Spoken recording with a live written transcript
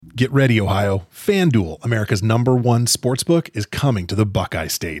Get ready, Ohio. FanDuel, America's #1 sportsbook, is coming to the Buckeye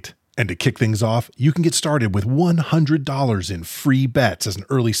State. And to kick things off, you can get started with $100 in free bets as an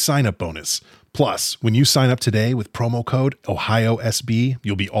early sign-up bonus. Plus, when you sign up today with promo code OhioSB,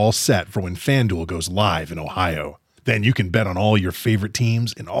 you'll be all set for when FanDuel goes live in Ohio. Then you can bet on all your favorite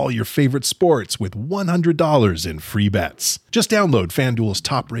teams and all your favorite sports with $100 in free bets. Just download FanDuel's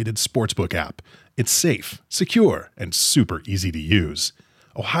top-rated sportsbook app. It's safe, secure, and super easy to use.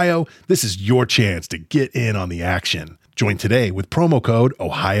 Ohio, this is your chance to get in on the action. Join today with promo code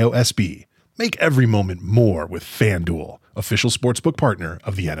OhioSB. Make every moment more with FanDuel, official sportsbook partner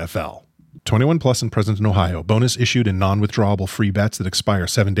of the NFL. 21 plus and present in Ohio. Bonus issued in non-withdrawable free bets that expire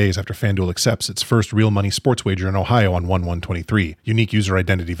 7 days after FanDuel accepts its first real money sports wager in Ohio on 1/1/23. Unique user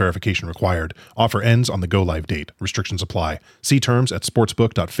identity verification required. Offer ends on the go-live date. Restrictions apply. See terms at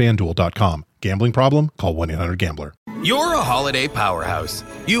sportsbook.fanduel.com. Gambling problem? Call 1-800-GAMBLER. You're a holiday powerhouse.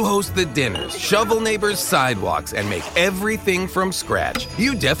 You host the dinners, shovel neighbors' sidewalks, and make everything from scratch.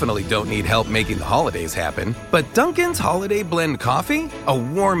 You definitely don't need help making the holidays happen. But Dunkin's Holiday Blend Coffee? A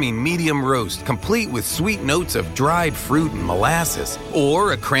warming medium roast complete with sweet notes of dried fruit and molasses.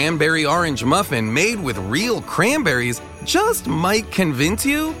 Or a cranberry orange muffin made with real cranberries just might convince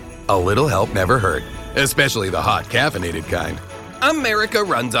you? A little help never hurt. Especially the hot caffeinated kind. America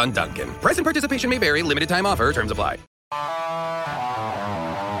runs on Dunkin'. Price and participation may vary. Limited time offer. Terms apply.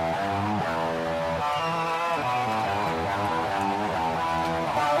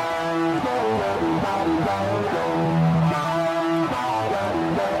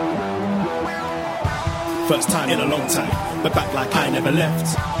 First time in a long time, but back like I never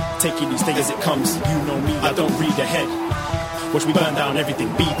left. Taking each day as it comes. You know me, I don't read ahead. Watch me burn down everything,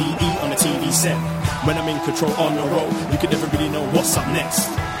 BDE on the TV set. When I'm in control on the road, you can never really know what's up next.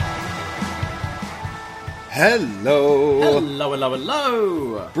 Hello. Hello, hello,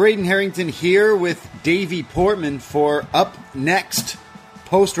 hello. Braden Harrington here with Davey Portman for Up Next.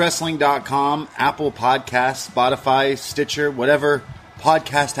 PostWrestling.com, Apple Podcasts, Spotify, Stitcher, whatever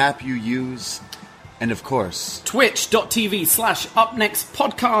podcast app you use. And of course, Twitch.tv/upnext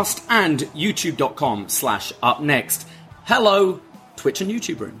podcast and YouTube.com/upnext. Hello, Twitch and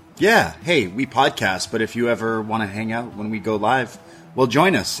YouTube room. yeah, hey, we podcast, but if you ever want to hang out when we go live, well,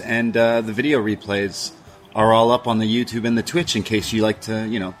 join us. And the video replays are all up on the YouTube and the Twitch in case you like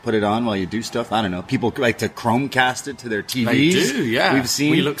to, put it on while you do stuff. I don't know. People like to Chromecast it to their TVs. They do, yeah. We've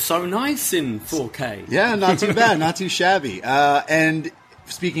seen. We look so nice in 4K. Yeah, not too bad, not too shabby. And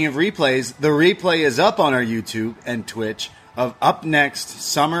speaking of replays, the replay is up on our YouTube and Twitch of Up Next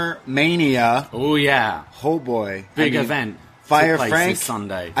Summer Mania. Oh, yeah. Oh, boy. Big event. Fire Took place Frank. this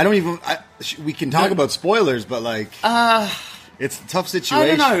Sunday. I don't even... we can talk about spoilers, but, it's a tough situation.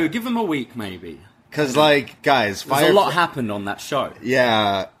 I don't know. Give them a week, maybe. Because, guys... There's a lot happened on that show.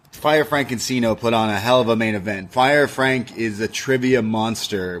 Yeah. Fire Frank Encino put on a hell of a main event. Fire Frank is a trivia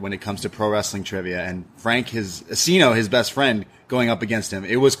monster when it comes to pro wrestling trivia. And Encino, his best friend, going up against him.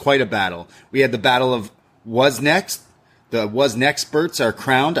 It was quite a battle. We had the battle of Was Next. The Was Nexperts are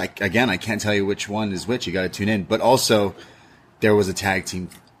crowned. I can't tell you which one is which. You got to tune in. But also... there was a tag team.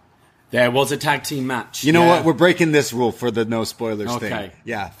 There was a tag team match. You know what? We're breaking this rule for the no spoilers thing. Okay.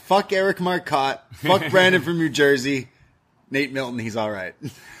 Yeah. Fuck Eric Marcotte. Fuck Brandon from New Jersey. Nate Milton, he's all right.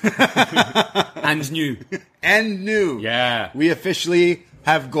 And new. And new. Yeah. We officially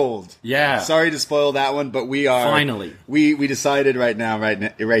have gold. Yeah. Sorry to spoil that one, but we are... Finally. We decided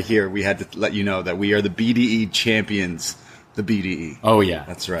right here, we had to let you know that we are the BDE champions. The BDE. Oh, yeah.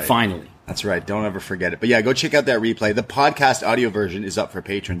 That's right. Finally. That's right. Don't ever forget it. But yeah, go check out that replay. The podcast audio version is up for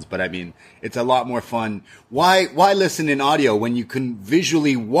patrons, but I mean, it's a lot more fun. Why listen in audio when you can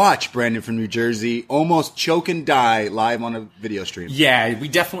visually watch Brandon from New Jersey almost choke and die live on a video stream? Yeah, you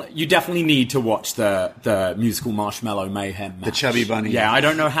definitely need to watch the musical Marshmallow Mayhem match. The Chubby Bunny. Yeah, I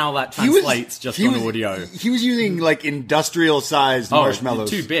don't know how that translates on audio. He was using industrial-sized marshmallows.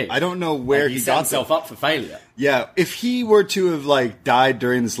 Too big. I don't know where he set got himself them. up for failure. Yeah, if he were to have died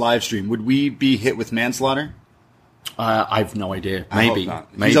during this live stream, would we be hit with manslaughter? I've no idea. I Maybe. hope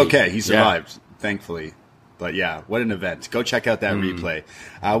not. Maybe. He's okay. He survived, Yeah. Thankfully. But yeah, what an event. Go check out that replay.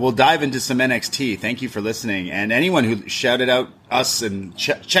 We'll dive into some NXT. Thank you for listening. And anyone who shouted out us and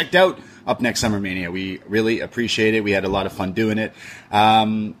checked out Up Next Summer Mania, we really appreciate it. We had a lot of fun doing it.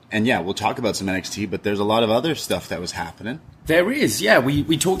 And yeah, we'll talk about some NXT, but there's a lot of other stuff that was happening. There is, yeah.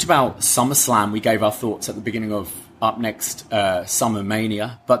 We talked about SummerSlam. We gave our thoughts at the beginning of Up Next Summer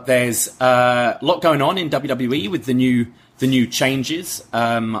Mania. But there's a lot going on in WWE with the new changes.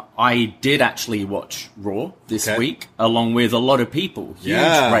 I did actually watch Raw this week, along with a lot of people.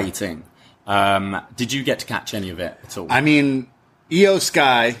 Huge rating. Did you get to catch any of it at all? I mean, Io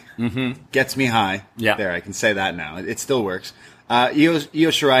Sky gets me high. Yeah. There, I can say that now. It still works. Io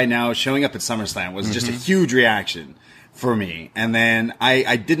Shirai now showing up at SummerSlam was just a huge reaction for me. And then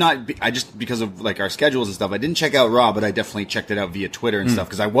I did not, I just, because of like our schedules and stuff, I didn't check out Raw, but I definitely checked it out via Twitter and stuff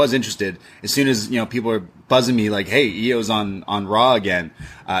because I was interested. As soon as, people are buzzing me like, hey, Io's on Raw again,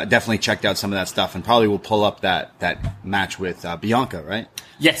 definitely checked out some of that stuff and probably will pull up that match with Bianca, right?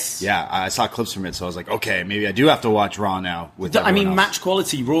 Yes. Yeah, I saw clips from it, so I was like, okay, maybe I do have to watch Raw now. Match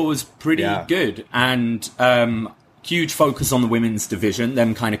quality, Raw was pretty good, and huge focus on the women's division,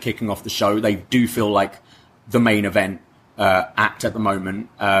 them kind of kicking off the show. They do feel like the main event act at the moment,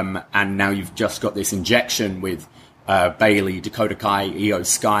 and now you've just got this injection with Bayley, Dakota Kai, Io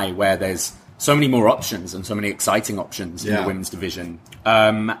Sky, where there's so many more options and so many exciting options in the women's division.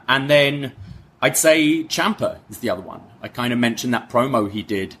 And then I'd say Ciampa is the other one. I kind of mentioned that promo he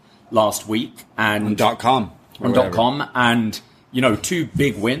did last week and on .com, and 2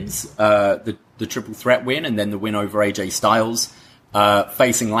 big wins, the triple threat win and then the win over AJ Styles,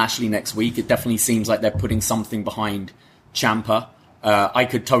 facing Lashley next week. It definitely seems like they're putting something behind Ciampa. I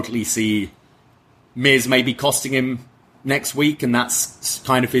could totally see Miz maybe costing him next week, and that's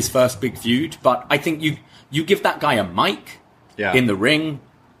kind of his first big feud. But I think you give that guy a mic in the ring,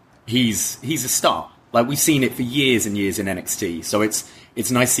 he's a star. Like, we've seen it for years and years in NXT, so it's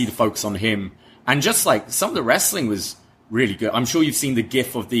nice to see the focus on him. And just like some of the wrestling was really good. I'm sure you've seen the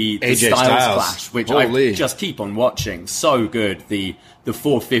GIF of the Styles clash, which I just keep on watching. So good. The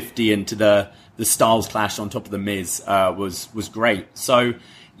 450 into the Styles clash on top of the Miz was great. So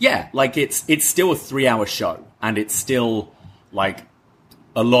yeah, like it's still a 3-hour show, and it's still like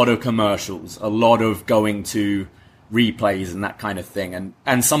a lot of commercials, a lot of going to replays and that kind of thing.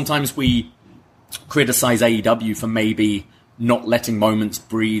 And sometimes we criticize AEW for maybe not letting moments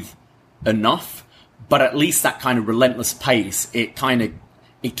breathe enough, but at least that kind of relentless pace, it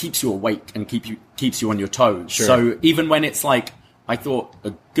keeps you awake and keeps you on your toes. Sure. So even when it's like, I thought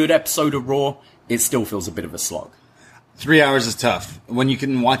a good episode of Raw, it still feels a bit of a slog. 3 hours is tough. When you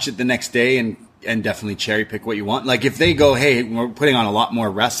can watch it the next day and definitely cherry pick what you want. Like if they go, hey, we're putting on a lot more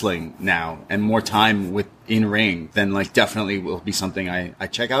wrestling now and more time with in ring, then like definitely will be something I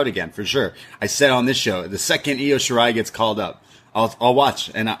check out again for sure. I said on this show, the second Io Shirai gets called up, I'll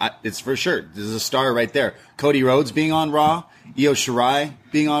watch, and it's for sure. There's a star right there. Cody Rhodes being on Raw, Io Shirai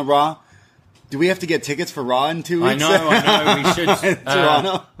being on Raw. Do we have to get tickets for Raw in 2 weeks? I know. We should.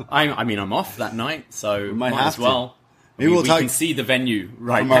 Toronto. I'm off that night, so we might have as well. To. Maybe we can see the venue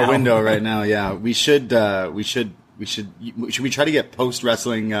right from now. Our window right now. Yeah, we should. Should we try to get post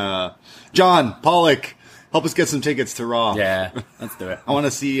wrestling? John Pollock, help us get some tickets to Raw. Yeah, let's do it. I want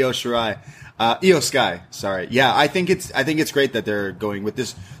to see Io Shirai. Io Sky. Sorry. Yeah, I think it's great that they're going with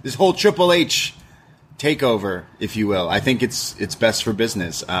this whole Triple H takeover, if you will. I think it's best for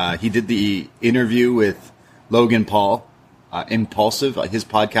business. He did the interview with Logan Paul, Impulsive, his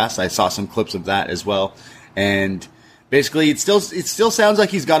podcast. I saw some clips of that as well, and basically, it still sounds like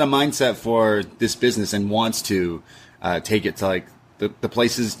he's got a mindset for this business and wants to take it to like the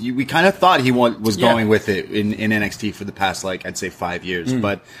places we kind of thought he was going with it in NXT for the past, like, I'd say 5 years.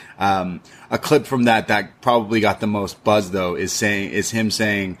 But a clip from that probably got the most buzz though is him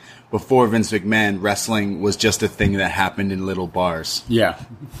saying before Vince McMahon, wrestling was just a thing that happened in little bars. Yeah,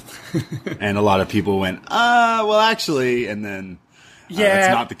 and a lot of people went, well, actually, and then.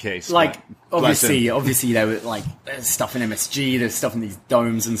 That's not the case. Like, obviously, there was like there's stuff in MSG, there's stuff in these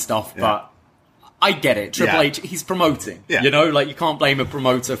domes and stuff, but I get it. Triple H, he's promoting. Yeah. Like you can't blame a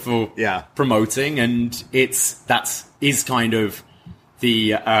promoter for promoting, and that is kind of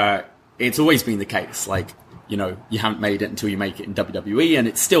the. It's always been the case. Like, you haven't made it until you make it in WWE, and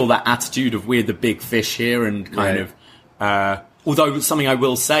it's still that attitude of we're the big fish here, and kind of. Although something I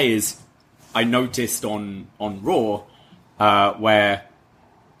will say is, I noticed on Raw. Where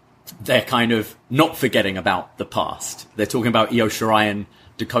they're kind of not forgetting about the past. They're talking about Io Shirai and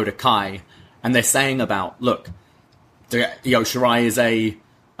Dakota Kai, and they're saying about, look, Io Shirai is a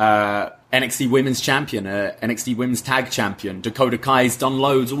NXT Women's Champion, a NXT Women's Tag Champion. Dakota Kai's done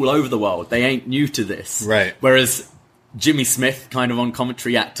loads all over the world. They ain't new to this. Right. Whereas Jimmy Smith kind of on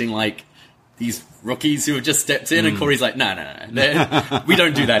commentary acting like these rookies who have just stepped in, and Corey's like, no, we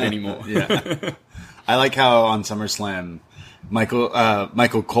don't do that anymore. Yeah. I like how on SummerSlam,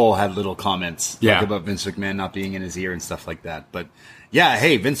 Michael Cole had little comments about Vince McMahon not being in his ear and stuff like that. But yeah,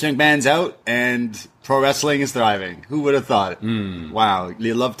 hey, Vince McMahon's out and pro wrestling is thriving. Who would have thought? Wow,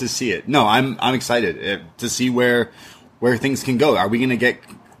 you love to see it. No, I'm excited to see where things can go. Are we going to get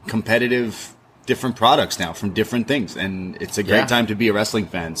competitive different products now from different things? And it's a great time to be a wrestling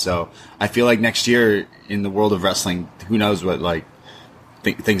fan. So I feel like next year in the world of wrestling, who knows what, like,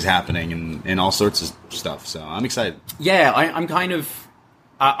 things happening and all sorts of stuff. So I'm excited. Yeah, I'm kind of...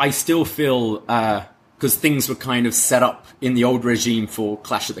 I still feel... because things were kind of set up in the old regime for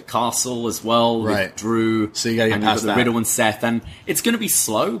Clash at the Castle as well, right. with Drew, so you gotta get and past you've got the Riddle and Seth, and it's going to be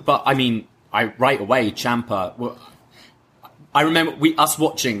slow, but I mean, right away, Ciampa... Well, I remember us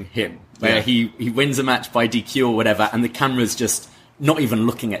watching him, where he wins a match by DQ or whatever, and the camera's just not even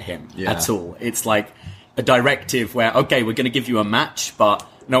looking at him at all. It's like a directive where, okay, we're going to give you a match, but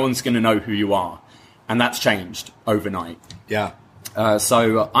no one's going to know who you are. And that's changed overnight. Yeah.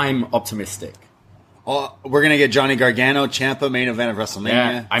 So I'm optimistic. Oh, we're going to get Johnny Gargano, Ciampa, main event of WrestleMania.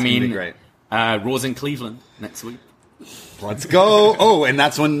 Yeah, I mean, great. Raw's in Cleveland next week. Let's go. Oh, and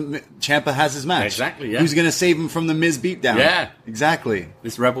that's when Ciampa has his match. Exactly, yeah. Who's going to save him from the Miz beatdown? Yeah. Exactly.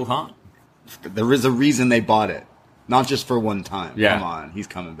 This Rebel Heart. There is a reason they bought it. Not just for one time. Yeah. Come on. He's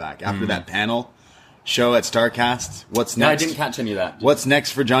coming back. After that panel show at StarCast, what's next? No, I didn't catch any of that. What's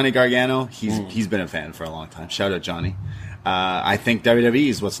next for Johnny Gargano? He's been a fan for a long time. Shout out Johnny. I think WWE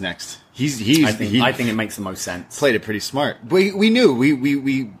is what's next. I think it makes the most sense. Played it pretty smart. We knew.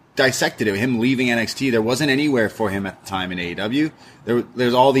 We dissected it. Him leaving NXT, there wasn't anywhere for him at the time in AEW.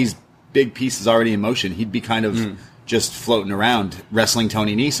 There's all these big pieces already in motion. He'd be kind of just floating around, wrestling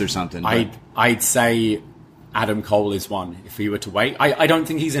Tony Nese or something. I'd say Adam Cole is one if he were to wait. I don't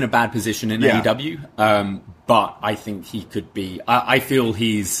think he's in a bad position in AEW, but I think he could be. I feel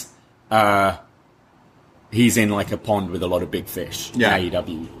he's in like a pond with a lot of big fish in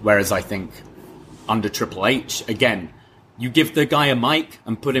AEW. Whereas I think under Triple H, again, you give the guy a mic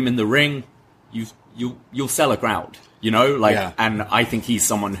and put him in the ring, you'll sell a crowd, you know? And I think he's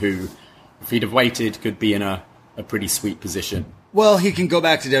someone who, if he'd have waited, could be in a pretty sweet position. Well, he can go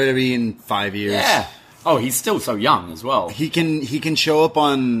back to WWE in 5 years. Yeah. Oh, he's still so young as well. He can show up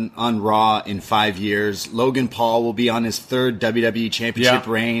on Raw in 5 years. Logan Paul will be on his third WWE Championship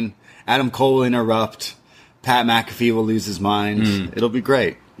reign. Adam Cole will interrupt. Pat McAfee will lose his mind. It'll be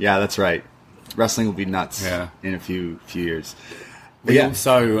great. Yeah, that's right. Wrestling will be nuts in a few years. We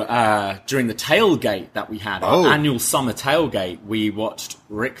also, during the tailgate that we had, our annual summer tailgate, we watched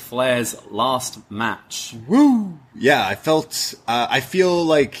Ric Flair's last match. Woo! Yeah, I feel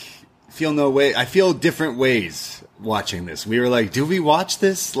different ways watching this. We were like, do we watch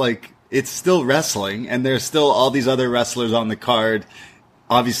this? Like, it's still wrestling, and there's still all these other wrestlers on the card.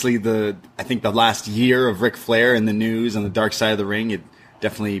 Obviously, I think the last year of Ric Flair in the news on the dark side of the ring, it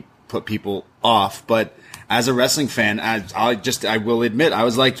definitely put people off. But as a wrestling fan, I will admit, I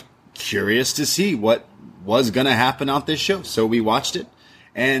was like curious to see what was going to happen on this show. So we watched it,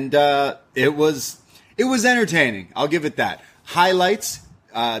 and it was entertaining. I'll give it that. Highlights,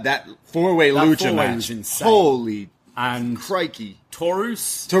 that four-way lucha match. Was insane. Holy and crikey.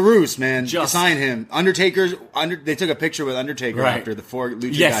 Taurus, man. Sign him. They took a picture with Undertaker after the four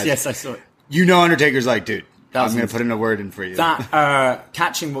lucha guys. Yes, I saw it. You know Undertaker's like, dude, I'm going to put in a word in for you. That,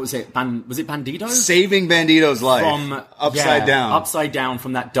 catching, what was it? Was it Bandito? Saving Bandito's life. From upside down. Upside down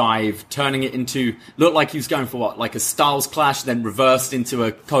from that dive, turning it into, looked like he was going for what? Like a Styles Clash, then reversed into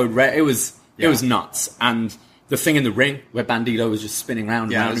a Code Red. It was nuts. And the thing in the ring where Bandito was just spinning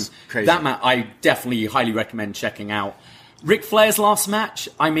round and round. It was crazy. That match, I definitely highly recommend checking out. Ric Flair's last match,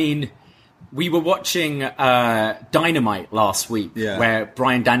 I mean, we were watching Dynamite last week, where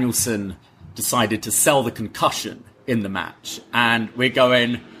Bryan Danielson decided to sell the concussion in the match. And we're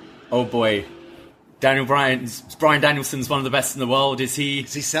going, oh boy, Bryan Danielson's one of the best in the world. Is he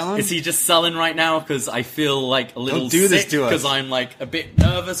selling? Is he just selling right now? Because I feel like a little Don't do this sick to us. because I'm like a bit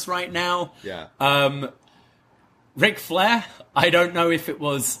nervous right now. Yeah. Ric Flair, I don't know if it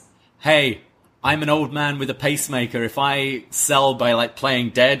was, hey, I'm an old man with a pacemaker. If I sell by like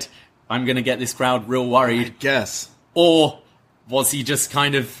playing dead, I'm going to get this crowd real worried. I guess. Or was he just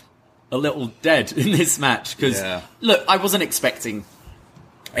kind of a little dead in this match? Because, look, I wasn't expecting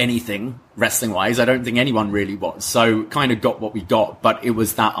anything wrestling-wise. I don't think anyone really was. So kind of got what we got. But it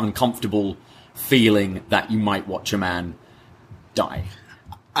was that uncomfortable feeling that you might watch a man die.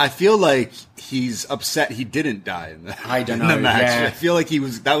 I feel like he's upset he didn't die in the match. Yeah. I feel like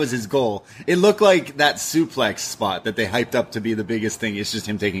that was his goal. It looked like that suplex spot that they hyped up to be the biggest thing. It's just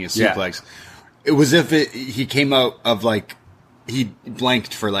him taking a suplex. It was he came out of like, he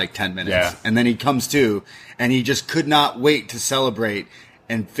blanked for like 10 minutes. Yeah. And then he comes to, and he just could not wait to celebrate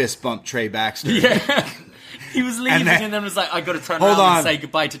and fist bump Trey Baxter. Yeah. He was leaving and then was like, I got to turn around and say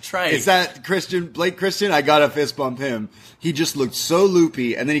goodbye to Trey. Is that Blake Christian? I got to fist bump him. He just looked so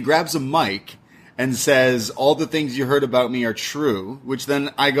loopy, and then he grabs a mic and says, all the things you heard about me are true, which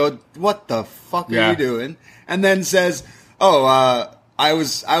then I go, what the fuck are you doing? And then says, I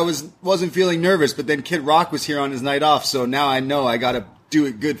wasn't feeling nervous, but then Kid Rock was here on his night off, so now I know I got to do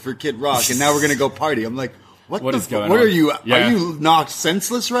it good for Kid Rock, and now we're going to go party. I'm like, what is going what on? are you? Yeah. Are you knocked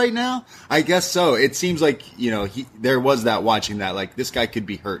senseless right now? I guess so. It seems like, there was that watching that, like, this guy could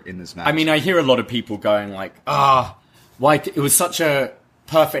be hurt in this match. I mean, I hear a lot of people going like, why? It was such a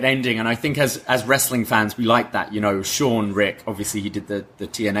perfect ending, and I think as wrestling fans, we like that. Shawn, Rick, obviously he did the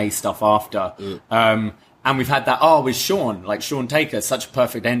TNA stuff after, and we've had that. With Shawn, like Shawn Taker, such a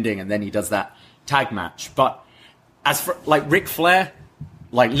perfect ending, and then he does that tag match. But as for like Ric Flair,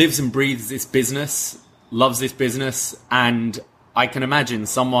 like lives and breathes this business, loves this business, and I can imagine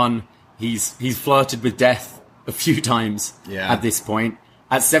someone he's flirted with death a few times at this point.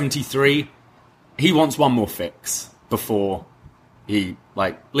 At 73, he wants one more fix before he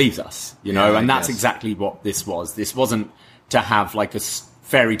leaves us, and that's exactly what this was. This wasn't to have like a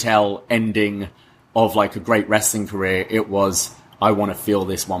fairy tale ending of like a great wrestling career. It was, I want to feel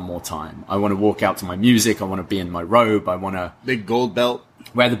this one more time. I want to walk out to my music. I want to be in my robe. I want to big gold belt,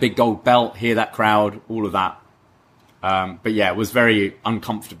 wear the big gold belt, hear that crowd, all of that. But yeah, it was very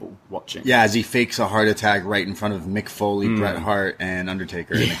uncomfortable watching. Yeah, as he fakes a heart attack right in front of Mick Foley, Bret Hart, and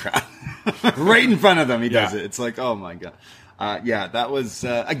Undertaker in the crowd. Right in front of them, he does it. It's like, oh my God. That was,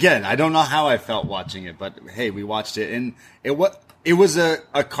 again, I don't know how I felt watching it, but hey, we watched it, and it was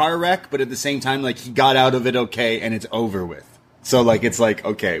a car wreck, but at the same time, like, he got out of it okay, and it's over with. So, like, it's like,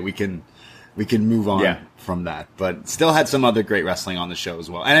 okay, we can move on from that, but still had some other great wrestling on the show as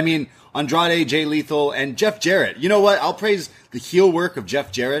well. And I mean, Andrade, Jay Lethal, and Jeff Jarrett. You know what? I'll praise the heel work of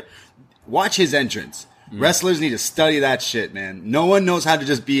Jeff Jarrett. Watch his entrance. Wrestlers need to study that shit, man. No one knows how to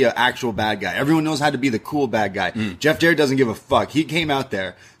just be an actual bad guy. Everyone knows how to be the cool bad guy. Jeff Jarrett doesn't give a fuck. He came out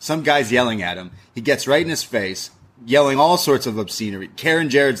there. Some guy's yelling at him. He gets right in his face, yelling all sorts of obscenery. Karen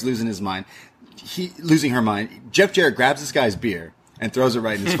Jarrett's losing his mind. Losing her mind. Jeff Jarrett grabs this guy's beer and throws it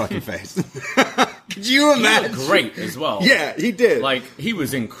right in his fucking face. Could you imagine? He looked great as well. Yeah, he did. Like, he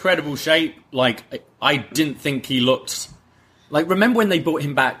was in incredible shape. Like, I didn't think he looked... Like, remember when they brought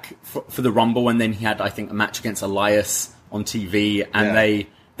him back for the Rumble, and then he had, I think, a match against Elias on TV, and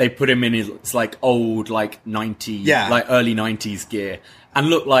they put him in his, like, old, like, 90s, like, early 90s gear, and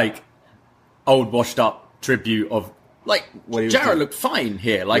looked like old, washed-up tribute of... Like, Jarrett looked fine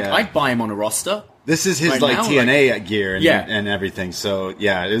here. Like, I'd buy him on a roster. This is his right now, TNA gear and everything. So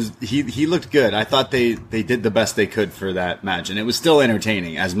he looked good. I thought they did the best they could for that match, and it was still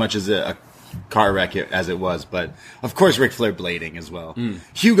entertaining as much as a car wreck as it was. But of course, Ric Flair blading as well.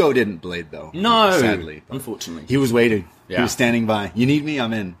 Hugo didn't blade though. No, sadly, unfortunately, he was waiting. Yeah. He was standing by. You need me?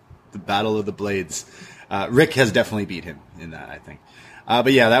 I'm in. The battle of the blades. Rick has definitely beat him in that, I think.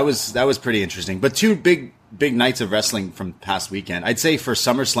 But yeah, that was pretty interesting. But two big nights of wrestling from past weekend. I'd say for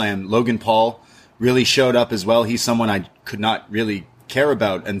SummerSlam, Logan Paul really showed up as well. He's someone I could not really care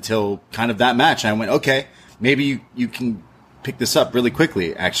about until kind of that match. I went, okay, maybe you can pick this up really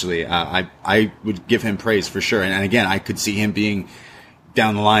quickly, actually. I would give him praise for sure. And again, I could see him being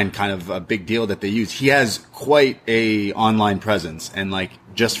down the line kind of a big deal that they use. He has quite a online presence, and like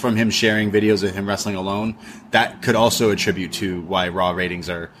just from him sharing videos of him wrestling alone, that could also attribute to why Raw ratings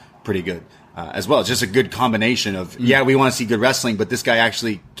are pretty good. As well. It's just a good combination of, we want to see good wrestling, but this guy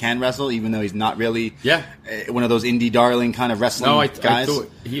actually can wrestle, even though he's not really one of those indie darling kind of wrestling guys. I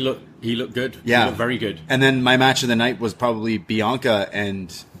thought he looked good. Yeah. He looked very good. And then my match of the night was probably Bianca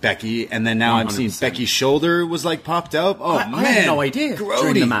and Becky, and then now 100%. I'm seeing Becky's shoulder was like popped out. Oh, man. I had no idea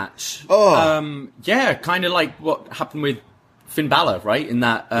during the match. Oh. Kind of like what happened with Finn Balor, right? In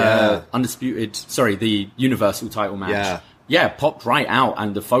that the Universal title match. Yeah, popped right out,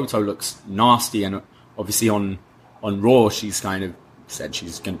 and the photo looks nasty. And obviously on Raw, she's kind of said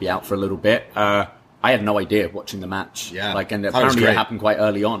she's going to be out for a little bit. I had no idea watching the match. Yeah, and apparently it happened quite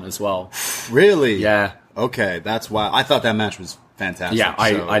early on as well. Really? Yeah. Okay, that's why I thought that match was fantastic. Yeah,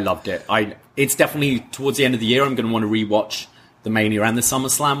 I loved it. It's definitely towards the end of the year. I'm going to want to rewatch the Mania and the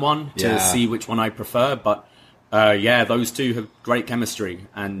SummerSlam one to see which one I prefer. But those two have great chemistry,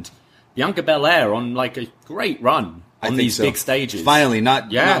 and Bianca Belair on like a great run. On these big stages. Finally, not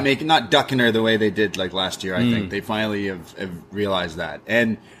ducking her the way they did like last year, I think. They finally have realized that.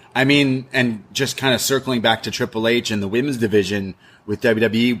 And I mean, and just kind of circling back to Triple H and the women's division with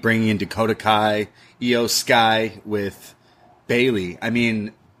WWE bringing in Dakota Kai, Io Sky with Bayley. I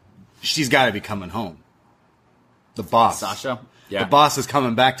mean, she's got to be coming home. The boss. Sasha. Yeah. The boss is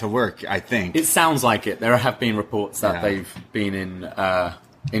coming back to work, I think. It sounds like it. There have been reports that they've been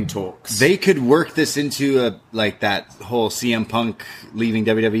in talks. They could work this into that whole CM Punk leaving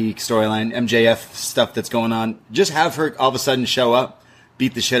WWE storyline, MJF stuff that's going on. Just have her all of a sudden show up,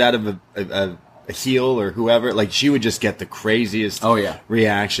 beat the shit out of a a heel or whoever, like she would just get the craziest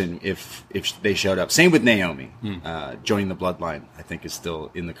reaction if they showed up. Same with Naomi. Joining the Bloodline, I think, is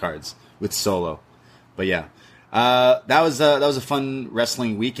still in the cards with Solo. But yeah, that was a fun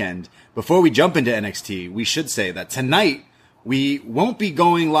wrestling weekend. Before we jump into NXT, we should say that tonight we won't be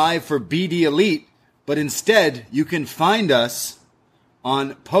going live for BD Elite, but instead you can find us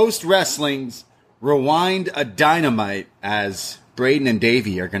on Post Wrestling's Rewind a Dynamite, as Braden and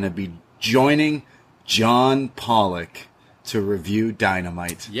Davey are going to be joining John Pollock to review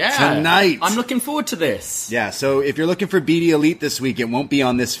Dynamite tonight. I'm looking forward to this. Yeah, so if you're looking for BD Elite this week, it won't be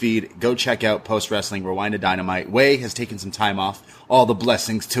on this feed. Go check out Post Wrestling Rewind a Dynamite. Way has taken some time off. All the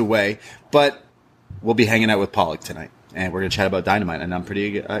blessings to Way. But we'll be hanging out with Pollock tonight, and we're going to chat about Dynamite, and I'm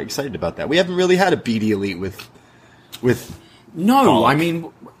pretty excited about that. We haven't really had a BD Elite with No, Pollock. I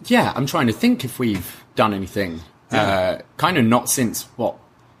mean, yeah, I'm trying to think if we've done anything. Kind of not since, what?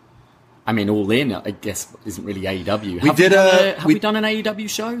 I mean, All In, I guess, isn't really AEW. Have we done an AEW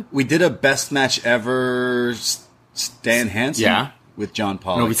show? We did a Best Match Ever Stan Hansen with John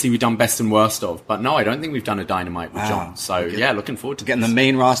Pollock. And obviously, we've done Best and Worst of. But no, I don't think we've done a Dynamite with John. So, looking forward to getting the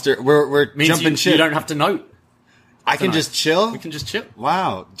main roster. We're jumping shit. You don't have to note. I can just chill? We can just chill.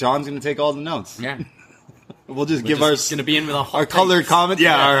 Wow. John's going to take all the notes. Yeah. We'll just give our going to be in with our colored comments.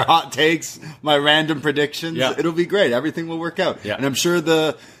 Yeah, our hot takes, my random predictions. Yeah. It'll be great. Everything will work out. Yeah. And I'm sure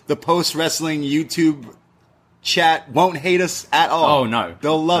the Post Wrestling YouTube chat won't hate us at all. Oh no,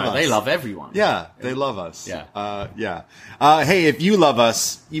 they'll love us. They love everyone. Yeah, they love us. Yeah. Hey, if you love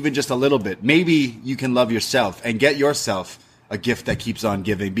us even just a little bit, maybe you can love yourself and get yourself a gift that keeps on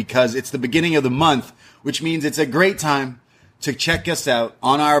giving, because it's the beginning of the month, which means it's a great time to check us out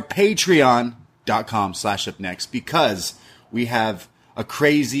on our Patreon.com/upNXT, because we have a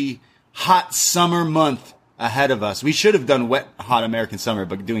crazy hot summer month ahead of us. We should have done wet hot American summer,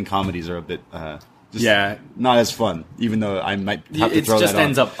 but doing comedies are a bit not as fun, even though I might have to throw that on. It just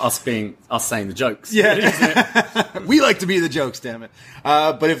ends up us saying the jokes. Yeah, isn't it? We like to be the jokes, damn it.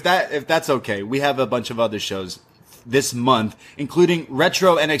 But if that's okay, we have a bunch of other shows this month, including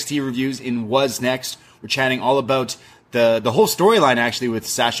retro NXT reviews in What's Next. We're chatting all about the whole storyline, actually, with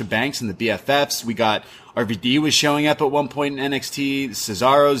Sasha Banks and the BFFs. We got RVD was showing up at one point in NXT.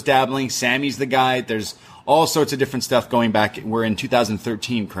 Cesaro's dabbling. Sammy's the guy. There's all sorts of different stuff going back. We're in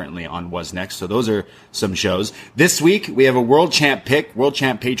 2013 currently on What's Next, so those are some shows. This week, we have a World Champ pick. World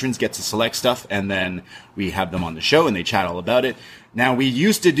Champ patrons get to select stuff, and then we have them on the show, and they chat all about it. Now, we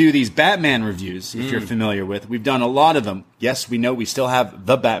used to do these Batman reviews, if you're familiar with. We've done a lot of them. Yes, we know we still have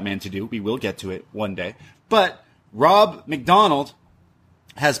the Batman to do. We will get to it one day. But Rob McDonald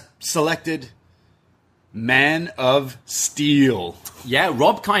has selected Man of Steel. Yeah,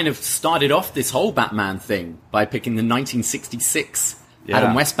 Rob kind of started off this whole Batman thing by picking the 1966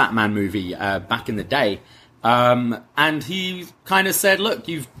 Adam West Batman movie back in the day. And he kind of said, look,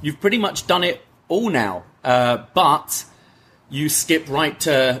 you've pretty much done it all now, but you skipped right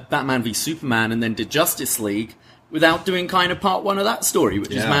to Batman v Superman and then did Justice League without doing kind of part one of that story,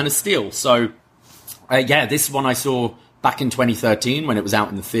 which is Man of Steel. So, this one I saw back in 2013 when it was out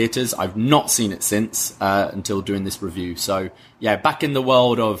in the theaters. I've not seen it since until doing this review. So, back in the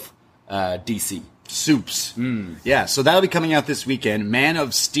world of DC. Soups. Yeah, so that'll be coming out this weekend. Man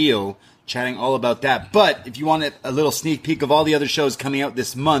of Steel, chatting all about that. But if you want a little sneak peek of all the other shows coming out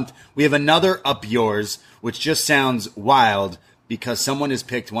this month, we have another Up Yours, which just sounds wild because someone has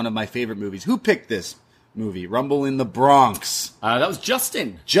picked one of my favorite movies. Who picked this movie? Rumble in the Bronx. That was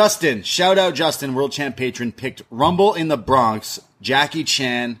Justin. Justin. Shout out Justin, World Champ patron, picked Rumble in the Bronx. Jackie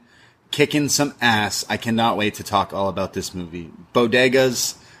Chan kicking some ass. I cannot wait to talk all about this movie.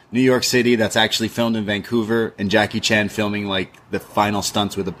 Bodegas, New York City, that's actually filmed in Vancouver, and Jackie Chan filming like the final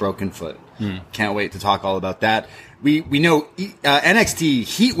stunts with a broken foot. Can't wait to talk all about that. We know NXT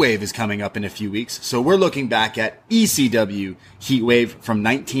Heatwave is coming up in a few weeks, so we're looking back at ECW Heatwave from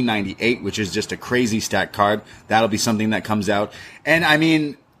 1998, which is just a crazy stacked card. That'll be something that comes out. And I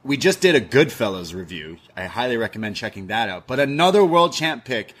mean, we just did a Goodfellas review. I highly recommend checking that out. But another World Champ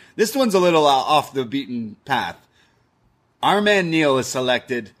pick. This one's a little off the beaten path. Our man Neil has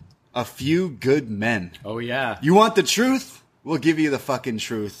selected A Few Good Men. Oh, yeah. You want the truth? We'll give you the fucking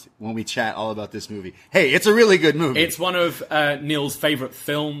truth when we chat all about this movie. Hey, it's a really good movie. It's one of Neil's favorite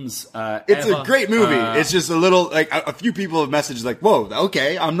films It's ever. A great movie. It's just a little, like, a few people have messaged like, whoa,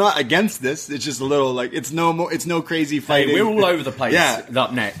 okay, I'm not against this. It's just a little, like, it's no crazy fighting. Hey, we're all over the place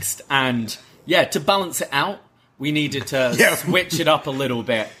up next. And, to balance it out, we needed to switch it up a little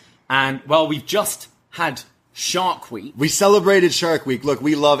bit. And, well, we've just had Shark Week. We celebrated Shark Week. Look,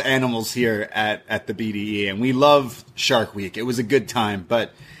 we love animals here at the BDE, and we love Shark Week. It was a good time,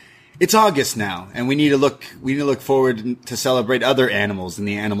 but it's August now, and we need to look forward to celebrate other animals in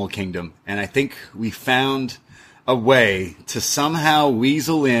the animal kingdom. And I think we found a way to somehow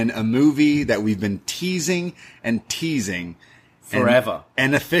weasel in a movie that we've been teasing forever.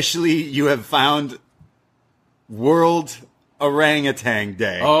 And officially, you have found World Orangutan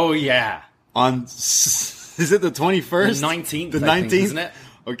Day. Oh yeah. Is it the 21st? The 19th. The 19th, I think, isn't it?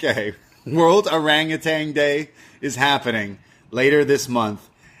 Okay. World Orangutan Day is happening later this month.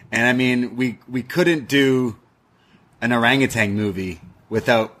 And I mean, we couldn't do an orangutan movie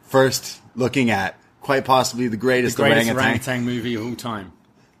without first looking at quite possibly the greatest orangutan movie of all time.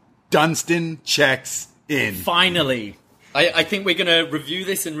 Dunstan checks in. Finally. I think we're going to review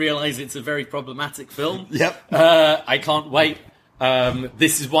this and realize it's a very problematic film. Yep. I can't wait.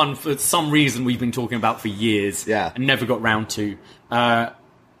 This is one for some reason we've been talking about for years. Yeah. And never got round to.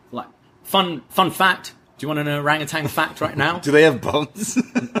 Fun fact. Do you want an orangutan fact right now? Do they have bones?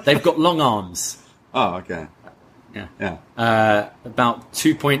 They've got long arms. Oh, okay. Yeah. About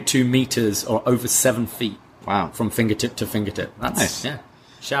 2.2 meters or over 7 feet. Wow. From fingertip to fingertip. That's nice. Yeah.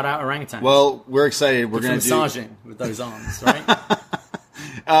 Shout out orangutans. Well, we're excited. We're going to do massaging with those arms,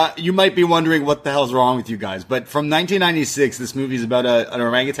 right? You might be wondering what the hell's wrong with you guys, but from 1996, this movie is about an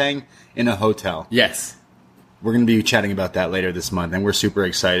orangutan in a hotel. Yes. We're going to be chatting about that later this month, and we're super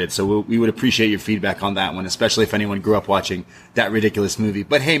excited. So we would appreciate your feedback on that one, especially if anyone grew up watching that ridiculous movie.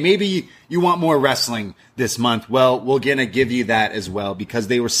 But hey, maybe you want more wrestling this month. Well, we're going to give you that as well, because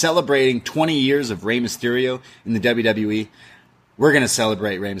they were celebrating 20 years of Rey Mysterio in the WWE. We're going to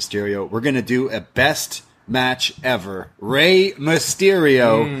celebrate Rey Mysterio. We're going to do a best match ever. Rey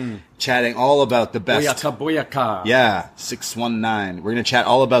Mysterio chatting all about the best. Boyaka. Yeah, 619. We're going to chat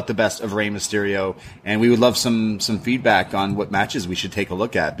all about the best of Rey Mysterio, and we would love some feedback on what matches we should take a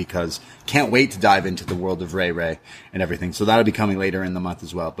look at, because can't wait to dive into the world of Rey and everything. So that'll be coming later in the month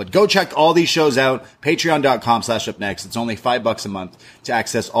as well. But go check all these shows out. Patreon.com/upNXT. It's only $5 a month to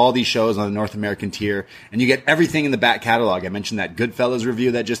access all these shows on the North American tier, and you get everything in the back catalog. I mentioned that Goodfellas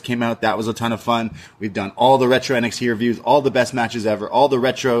review that just came out. That was a ton of fun. We've done all the retro NXT reviews, all the best matches ever, all the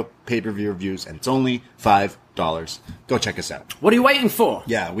retro pay-per-view reviews, and it's only $5. Go check us out. What are you waiting for?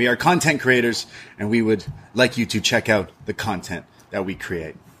 Yeah, we are content creators, and we would like you to check out the content that we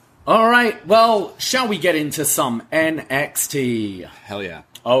create. All right, well, shall we get into some NXT? Hell yeah.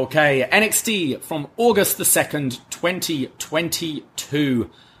 Okay, NXT from August the 2nd, 2022.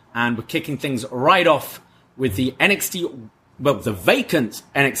 And we're kicking things right off with the the vacant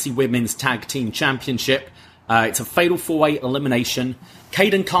NXT Women's Tag Team Championship. It's a fatal 4-way elimination.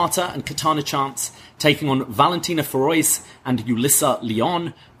 Kaden Carter and Katana Chance taking on Valentina Feroz and Yulissa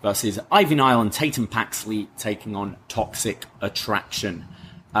Leon versus Ivy Nile and Tatum Paxley taking on Toxic Attraction.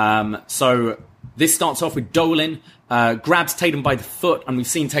 So this starts off with Dolan, grabs Tatum by the foot, and we've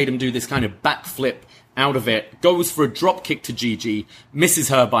seen Tatum do this kind of backflip out of it, goes for a drop kick to Gigi, misses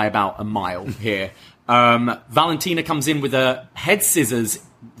her by about a mile here. Valentina comes in with a head scissors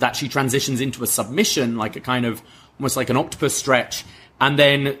that she transitions into a submission, like a kind of, almost like an octopus stretch, and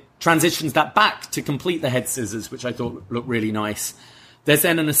then transitions that back to complete the head scissors, which I thought looked really nice. There's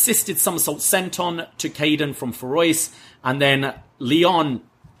then an assisted somersault senton to Kaden from Feroz, and then Leon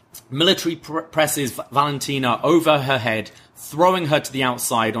military presses Valentina over her head, throwing her to the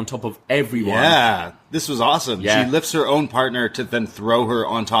outside on top of everyone. Yeah, this was awesome. Yeah. She lifts her own partner to then throw her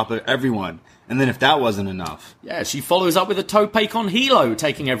on top of everyone. And then if that wasn't enough... Yeah, she follows up with a tope con hilo,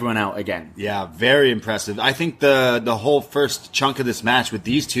 taking everyone out again. Yeah, very impressive. I think the whole first chunk of this match with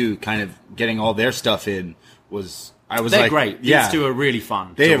these two kind of getting all their stuff in was... They're great. These two are really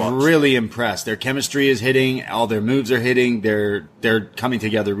fun. They have really impressed. Their chemistry is hitting. All their moves are hitting. They're coming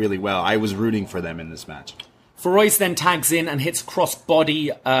together really well. I was rooting for them in this match. Feroz then tags in and hits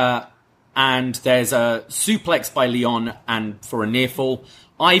crossbody, and there's a suplex by Leon and for a near fall.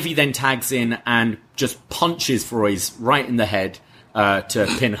 Ivy then tags in and just punches Feroz right in the head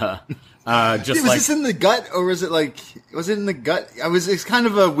to pin her. Was this in the gut, or was it in the gut? It's kind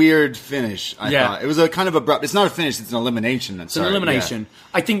of a weird finish, I thought. It was a kind of abrupt. It's not a finish, it's an elimination. It's an elimination.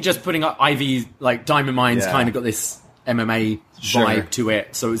 Yeah. I think just putting up Ivy, like Diamond Mines kind of got this MMA vibe to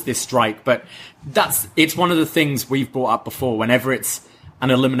it, so it's this strike. But it's one of the things we've brought up before. Whenever it's an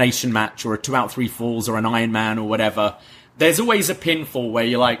elimination match or a 2 out 3 falls or an Iron Man or whatever, there's always a pinfall where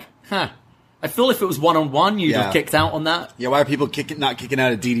you're like, I feel if it was 1-on-1, you'd have kicked out on that. Yeah, why are people not kicking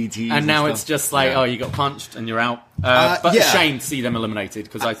out of DDTs? And now it's just like, you got punched and you're out. But a shame to see them eliminated,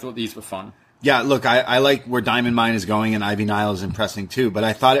 because I thought these were fun. Yeah, look, I like where Diamond Mine is going, and Ivy Nile is impressing too, but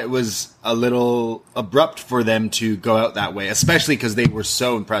I thought it was a little abrupt for them to go out that way, especially because they were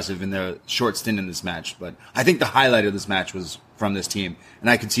so impressive in their short stint in this match. But I think the highlight of this match was from this team, and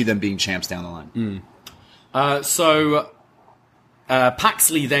I could see them being champs down the line.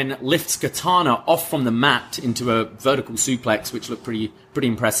 Paxley then lifts Katana off from the mat into a vertical suplex, which looked pretty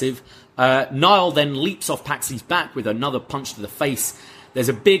impressive. Nile then leaps off Paxley's back with another punch to the face. There's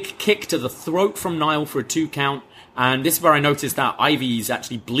a big kick to the throat from Nile for a 2 count. And this is where I noticed that Ivy's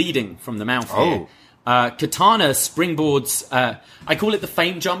actually bleeding from the mouth here. Katana springboards. I call it the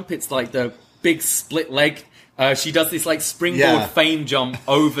fame jump. It's like the big split leg. She does this like springboard fame jump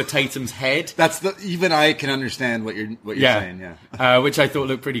over Tatum's head. Even I can understand what you're saying. Yeah, which I thought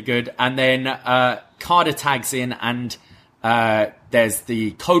looked pretty good. And then Carter tags in, and there's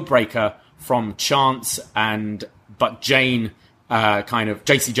the code breaker from Chance, but Jane.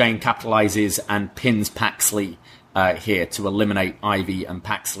 JC Jane capitalizes and pins Paxley here to eliminate Ivy and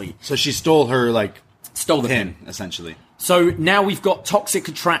Paxley. So she stole the pin, essentially. So now we've got Toxic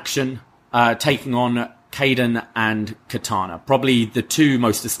Attraction taking on Kaden and Katana, probably the 2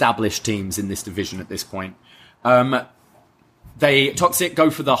 most established teams in this division at this point. Toxic go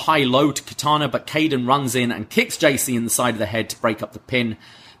for the high-low to Katana, but Kaden runs in and kicks JC in the side of the head to break up the pin.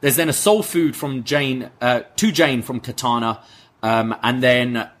 There's then a soul food from Jane to Jane from Katana. And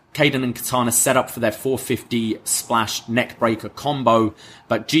then Kaden and Katana set up for their 450 splash neckbreaker combo,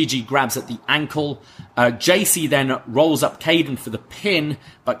 but Gigi grabs at the ankle. JC then rolls up Kaden for the pin,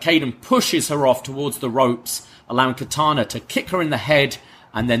 but Kaden pushes her off towards the ropes, allowing Katana to kick her in the head,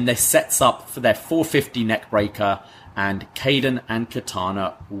 and then this sets up for their 450 neckbreaker, and Kaden and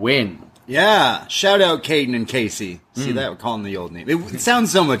Katana win. Yeah, shout out Kaden and Casey. See that? We're calling the old name. It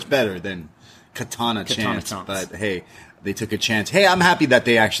sounds so much better than Katana Chance, but hey... They took a chance. Hey, I'm happy that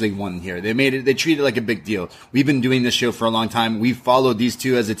they actually won here. They treated it like a big deal. We've been doing this show for a long time. We've followed these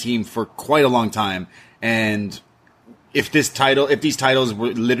 2 as a team for quite a long time. And if these titles were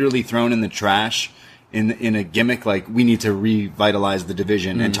literally thrown in the trash in a gimmick, like, we need to revitalize the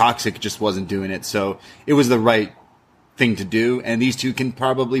division. And Toxic just wasn't doing it. So it was the right thing to do. And these 2 can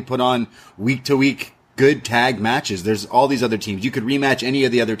probably put on week to week good tag matches. There's all these other teams. You could rematch any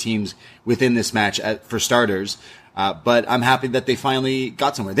of the other teams within this match for starters. But I'm happy that they finally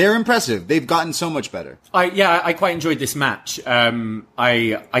got somewhere. They're impressive. They've gotten so much better. I quite enjoyed this match.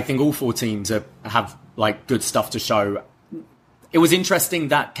 I think all 4 teams have like good stuff to show. It was interesting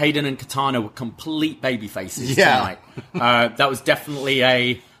that Kaden and Katana were complete baby faces tonight. That was definitely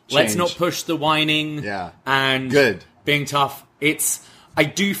a let's not push the whining and good. Being tough.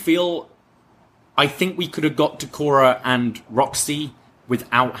 I think we could have got to Cora and Roxy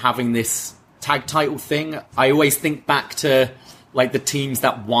without having this tag title thing. I always think back to like the teams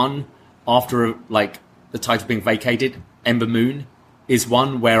that won after like the title being vacated. Ember Moon is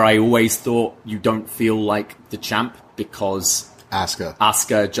one where I always thought you don't feel like the champ because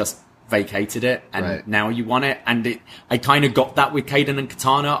Asuka just vacated it and now you won it. And I kind of got that with Kaden and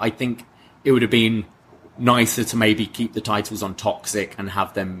Katana. I think it would have been nicer to maybe keep the titles on Toxic and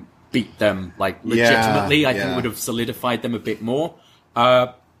have them beat them like legitimately. I think it would have solidified them a bit more.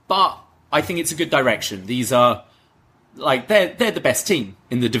 But I think it's a good direction. These are like they're the best team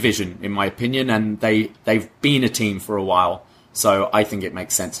in the division, in my opinion, and they've been a team for a while. So I think it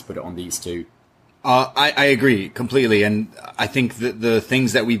makes sense to put it on these 2. I agree completely, and I think the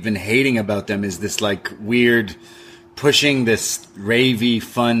things that we've been hating about them is this like weird pushing this ravey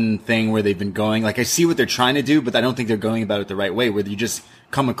fun thing where they've been going. Like I see what they're trying to do, but I don't think they're going about it the right way. Where you just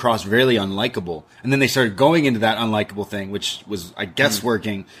come across really unlikable. And then they started going into that unlikable thing, which was, I guess,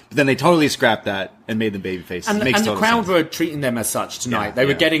 working. But then they totally scrapped that and made them babyface. And the crowd were treating them as such tonight. They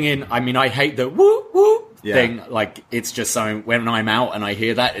were getting in. I mean, I hate the woo woo thing. Like, it's just something, when I'm out and I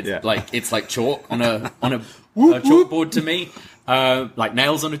hear that, it's like chalk on a chalkboard to me. Like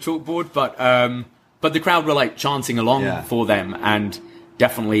nails on a chalkboard. But the crowd were like chanting along for them, and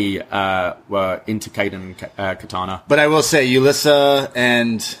definitely were into Kaden and Katana. But I will say, Yulissa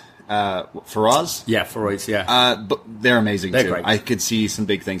and Faraz? Yeah, Faraz, yeah. But they're amazing, they're too. Great. I could see some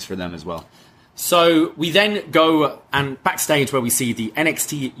big things for them as well. So we then go and backstage where we see the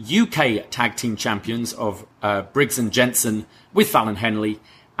NXT UK Tag Team Champions of Briggs and Jensen with Fallon Henley.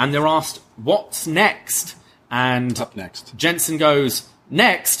 And they're asked, what's next? And upNXT. Jensen goes,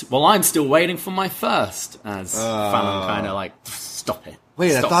 next? Well, I'm still waiting for my first. As Fallon kind of like, stop it.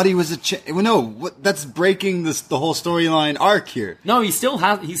 Wait, I thought he was that's breaking the whole storyline arc here. No, he's still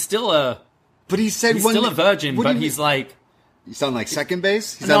a... But he said he's still a virgin, but he's like... He's done like second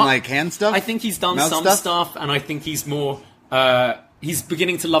base? He's done like hand stuff? I think he's done some stuff, and I think he's more he's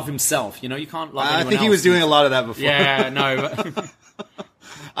beginning to love himself. You know, you can't love anyone I think else. he was doing a lot of that before. Yeah, no.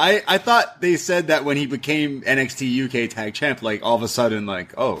 I thought they said that when he became NXT UK Tag Champ, like all of a sudden,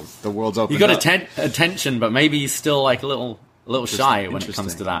 like, oh, the world's open. He got attention, but maybe he's still like a little shy when it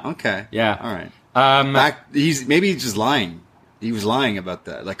comes to that. Okay. Yeah. All right. Maybe he's just lying. He was lying about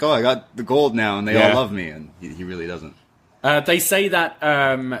that. Like, oh, I got the gold now, and they all love me, and he really doesn't. They say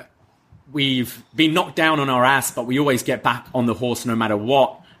that we've been knocked down on our ass, but we always get back on the horse no matter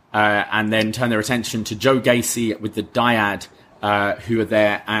what, and then turn their attention to Joe Gacy with the Dyad, who are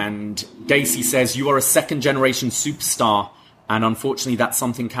there. And Gacy says, "You are a second-generation superstar, and unfortunately that's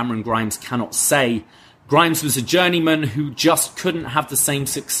something Cameron Grimes cannot say. Grimes was a journeyman who just couldn't have the same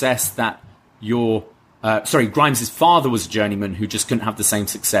success that your... Grimes' father was a journeyman who just couldn't have the same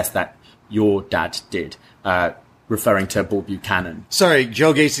success that your dad did." Referring to Bull Buchanan. Sorry,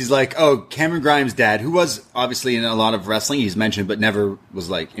 Joe Gacy's like, oh, Cameron Grimes' dad, who was obviously in a lot of wrestling, he's mentioned, but never was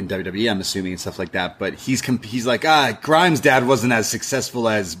like in WWE, I'm assuming, and stuff like that. But he's like, Grimes' dad wasn't as successful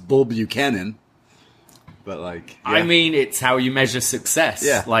as Bull Buchanan. But like, yeah. I mean, it's how you measure success.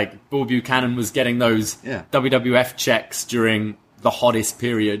 Yeah. Like, Bull Buchanan was getting those WWF checks during the hottest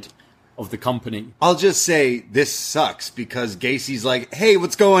period of the company. I'll just say this sucks because Gacy's like, hey,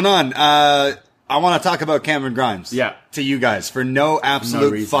 what's going on? I want to talk about Cameron Grimes. Yeah. To you guys for no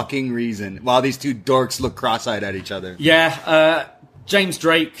absolute fucking reason. While these two dorks look cross-eyed at each other. Yeah. James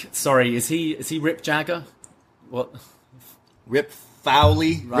Drake. Sorry, is he Rip Jagger? What? Rip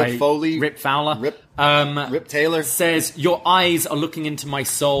Fowley. Right. Rip Foley. Rip Fowler. Rip Taylor. Says, your eyes are looking into my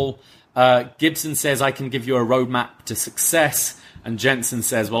soul. Gibson says, I can give you a roadmap to success. And Jensen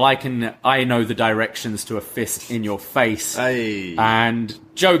says, well, I know the directions to a fist in your face. Aye. And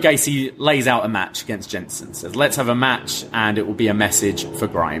Joe Gacy lays out a match against Jensen. Says, let's have a match, and it will be a message for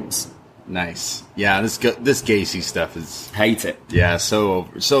Grimes. Nice. Yeah, this Gacy stuff is... Hate it. Yeah, so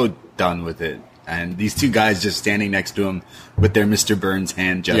done with it. And these two guys just standing next to him with their Mr. Burns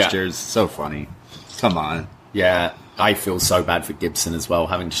hand gestures. Yeah. So funny. Come on. Yeah, I feel so bad for Gibson as well,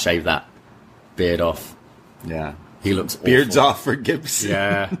 having to shave that beard off. Yeah. He looks awful. Beards off for Gibson.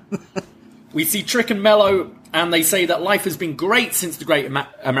 Yeah. We see Trick and Mello, and they say that life has been great since the Great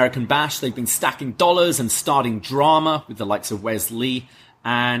American Bash. They've been stacking dollars and starting drama with the likes of Wes Lee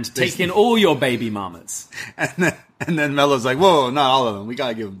and taking all your baby mamas. And then Mello's like, whoa, not all of them. We got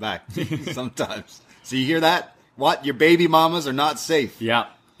to give them back sometimes. So you hear that? What? Your baby mamas are not safe. Yeah.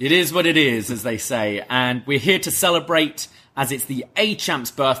 It is what it is, as they say. And we're here to celebrate as it's the A-Champ's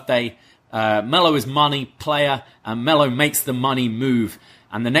birthday. Mello is money player, and Mello makes the money move.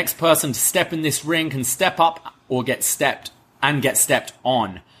 And the next person to step in this ring can step up or get stepped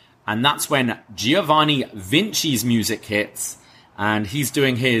on. And that's when Giovanni Vinci's music hits, and he's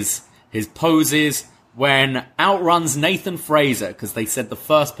doing his poses when outruns Nathan Fraser, because they said the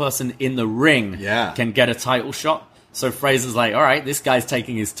first person in the ring can get a title shot. So Fraser's like, all right, this guy's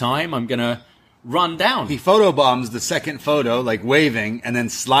taking his time. I'm going to run down. He photobombs the second photo, like waving, and then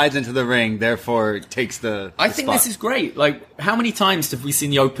slides into the ring, therefore takes the I think spot. This is great. Like, how many times have we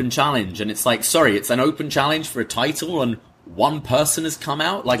seen the open challenge? And it's like, sorry, it's an open challenge for a title, and one person has come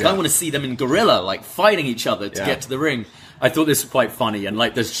out? Like, I want to see them in guerrilla, like, fighting each other to get to the ring. I thought this was quite funny, and,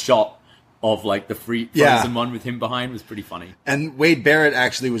 like, this shot of, like, the frozen one with him behind was pretty funny. And Wade Barrett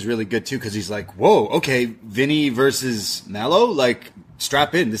actually was really good, too, because he's like, whoa, okay, Vinny versus Mello? Like,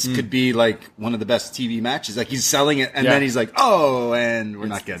 strap in. This could be, like, one of the best TV matches. Like, he's selling it, and then he's like, oh, and we're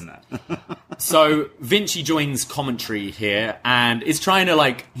not getting that. So, Vinci joins commentary here, and is trying to,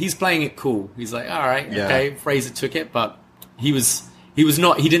 like, he's playing it cool. He's like, all right, okay, Fraser took it, but he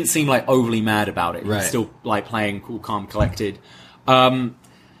didn't seem, like, overly mad about it. He was still, like, playing cool, calm, collected.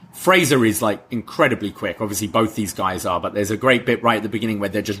 Fraser is, like, incredibly quick. Obviously, both these guys are, but there's a great bit right at the beginning where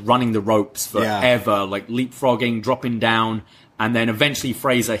they're just running the ropes forever, like, leapfrogging, dropping down, and then eventually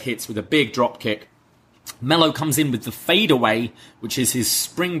Fraser hits with a big drop kick. Mello comes in with the fadeaway, which is his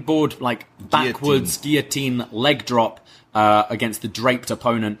springboard, like, backwards guillotine leg drop against the draped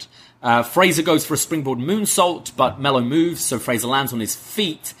opponent. Fraser goes for a springboard moonsault, but Mello moves, so Fraser lands on his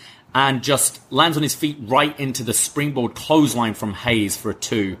feet, and just lands on his feet right into the springboard clothesline from Hayes for a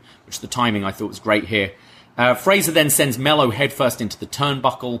 2, which the timing I thought was great here. Fraser then sends Mello headfirst into the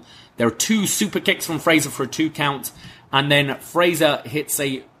turnbuckle. There are 2 super kicks from Fraser for a 2 count, and then Fraser hits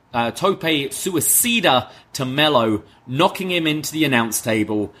a tope suicida to Mello, knocking him into the announce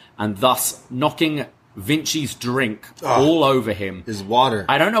table, and thus knocking Vinci's drink all over him. His water.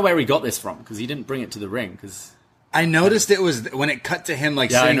 I don't know where he got this from, because he didn't bring it to the ring, because... I noticed it was, when it cut to him,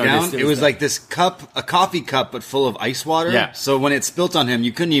 like, sitting down, it was like this cup, a coffee cup, but full of ice water. Yeah. So when it spilt on him,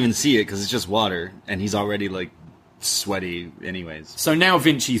 you couldn't even see it, because it's just water, and he's already, like, sweaty anyways. So now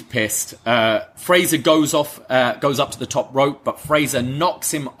Vinci's pissed. Fraser goes up to the top rope, but Fraser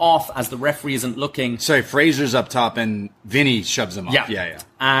knocks him off as the referee isn't looking. Sorry, Fraser's up top and Vinny shoves him off. Yeah.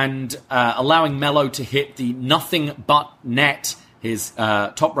 And allowing Mello to hit the nothing but net, his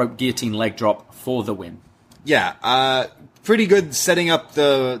top rope guillotine leg drop for the win. Yeah, pretty good setting up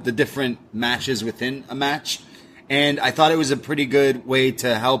the different matches within a match. And I thought it was a pretty good way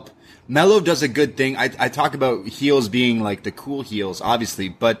to help. Mello does a good thing. I talk about heels being like the cool heels, obviously,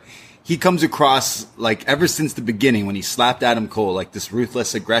 but he comes across like ever since the beginning when he slapped Adam Cole, like this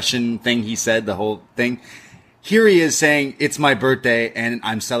ruthless aggression thing he said, the whole thing. Here he is saying, it's my birthday and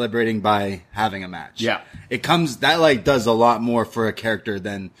I'm celebrating by having a match. Yeah. That like does a lot more for a character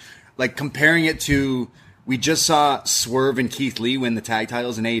than like comparing it to, we just saw Swerve and Keith Lee win the tag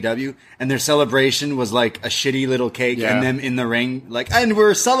titles in AEW, and their celebration was like a shitty little cake and them in the ring, like, and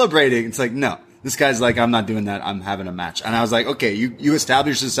we're celebrating. It's like, no, this guy's like, I'm not doing that. I'm having a match. And I was like, okay, you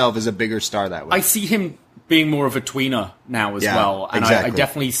established yourself as a bigger star that way. I see him being more of a tweener now as well. And exactly. I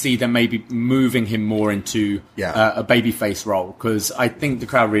definitely see them maybe moving him more into a babyface role, because I think the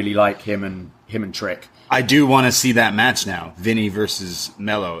crowd really like him and Trick. I do want to see that match now. Vinny versus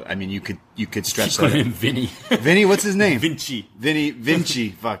Mello. I mean, you could stretch that. Vinny. Vinny, what's his name?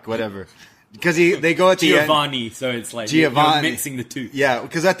 Vinci. Fuck, whatever. Because they go at the Giovanni, end. So it's like Giovanni. you're mixing the two. Yeah,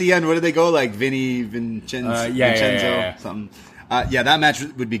 because at the end, what do they go like? Vincenzo, yeah. something. That match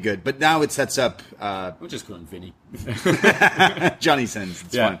would be good. But now it sets up. We'll just call him Vinny. Johnny Sins.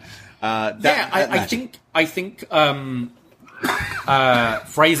 It's fun. I think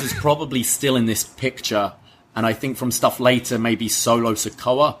Fraser's probably still in this picture, and I think from stuff later, maybe Solo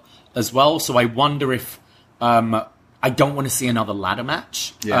Sikoa as well. So I wonder if I don't want to see another ladder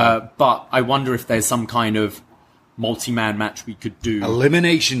match, but I wonder if there's some kind of multi-man match we could do.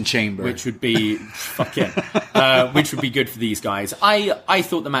 Elimination Chamber. Which would be which would be good for these guys. I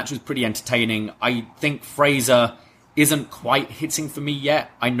thought the match was pretty entertaining. I think Fraser isn't quite hitting for me yet.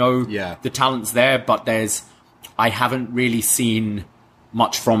 I know the talent's there, but I haven't really seen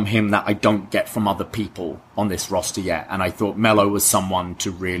much from him that I don't get from other people on this roster yet. And I thought Mello was someone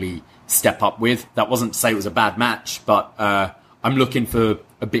to really step up with. That wasn't to say it was a bad match, but I'm looking for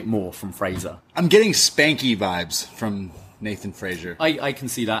a bit more from Fraser. I'm getting Spanky vibes from Nathan Fraser. I can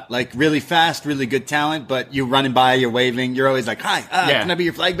see that. Like really fast, really good talent, but you're running by, you're waving, you're always like, hi, can I be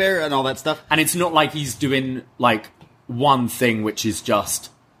your flag bearer and all that stuff. And it's not like he's doing like one thing which is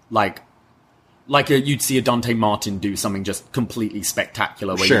just like you'd see a Dante Martin do something just completely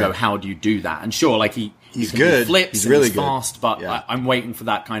spectacular where you go, how do you do that? And sure, like he's good. He flips, he's really fast, but I'm waiting for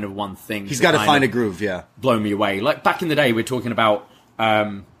that kind of one thing. He's got to find a groove, blow me away. Like back in the day, we're talking about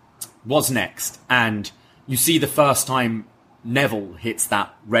What's Next, and you see the first time Neville hits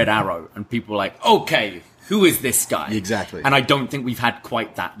that red arrow, and people are like, okay, who is this guy? Exactly. And I don't think we've had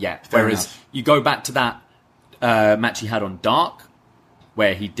quite that yet. Fair Whereas enough. You go back to that match he had on Dark,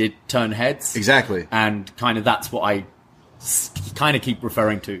 where he did turn heads. Exactly. And kind of that's what I kind of keep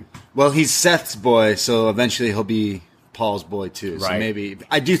referring to. Well, he's Seth's boy, so eventually he'll be Paul's boy too. Right. So maybe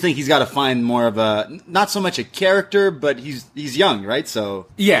I do think he's got to find more of a, not so much a character, but he's young, right? So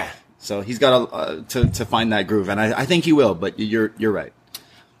so he's got to find that groove, and I think he will. But you're right.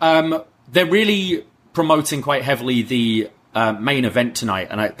 They're really promoting quite heavily the main event tonight,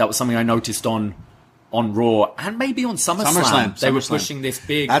 and that was something I noticed on Raw and maybe on SummerSlam. They were pushing this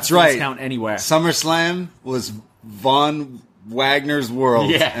big discount anywhere. SummerSlam was Von Wagner's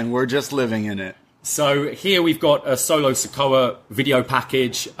world, and we're just living in it. So here we've got a Solo Sikoa video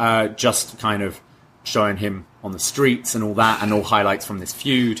package, just kind of showing him on the streets and all that, and all highlights from this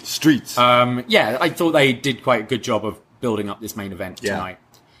feud. Streets. I thought they did quite a good job of building up this main event tonight.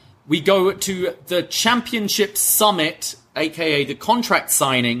 We go to the Championship Summit, aka the contract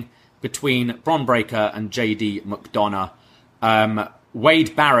signing between Bron Breakker and JD McDonough.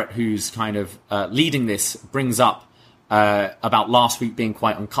 Wade Barrett, who's kind of leading this, brings up about last week being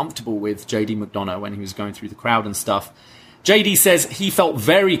quite uncomfortable with JD McDonough when he was going through the crowd and stuff. JD says he felt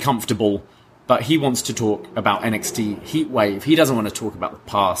very comfortable, but he wants to talk about NXT Heatwave. He doesn't want to talk about the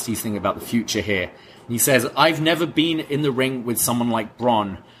past. He's thinking about the future here. He says, I've never been in the ring with someone like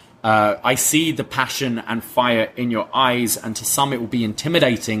Bron. I see the passion and fire in your eyes, and to some it will be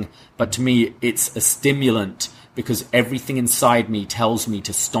intimidating, but to me it's a stimulant because everything inside me tells me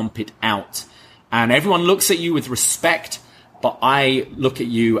to stomp it out. And everyone looks at you with respect, but I look at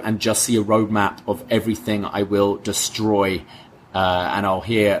you and just see a roadmap of everything I will destroy. And I'll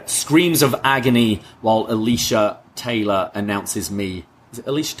hear screams of agony while Alicia Taylor announces me. Is it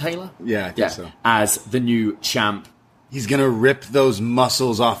Alicia Taylor? Yeah, I think so. As the new champ. He's going to rip those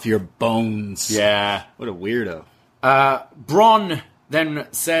muscles off your bones. Yeah. What a weirdo. Braun then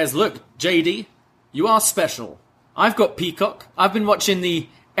says, look, JD, you are special. I've got Peacock. I've been watching the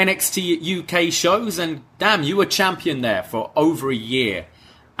NXT UK shows, and damn, you were champion there for over a year.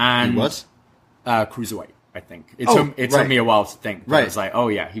 And He was? Cruiserweight, I think. It right. took me a while to think. Right. I was like, oh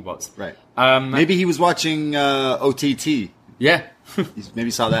yeah, he was. Right. Maybe he was watching OTT. Yeah.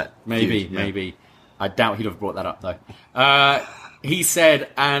 Maybe saw that. Maybe, feud. Yeah. maybe. I doubt he'd have brought that up, though. He said,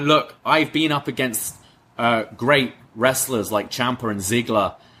 and look, I've been up against great wrestlers like Ciampa and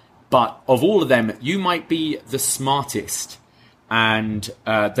Ziggler, but of all of them, you might be the smartest. And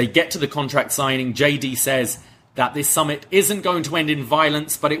they get to the contract signing. JD says that this summit isn't going to end in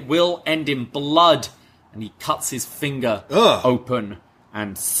violence, but it will end in blood. And he cuts his finger open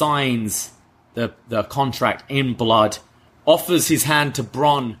and signs the contract in blood. Offers his hand to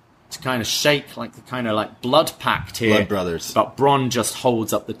Braun to kind of shake like the kind of like blood pact here. Blood brothers. But Braun just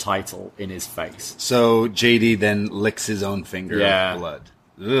holds up the title in his face. So JD then licks his own finger Yeah. of blood.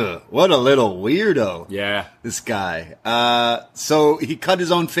 Ugh, what a little weirdo. Yeah. This guy. So he cut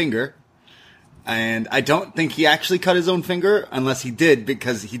his own finger. And I don't think he actually cut his own finger, unless he did,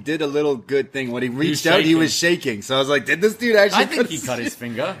 because he did a little good thing. When he reached out, he was shaking. So I was like, did this dude actually I think he cut his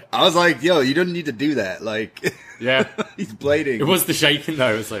finger. I was like, yo, you don't need to do that. Like, Yeah. he's blading. It was the shaking,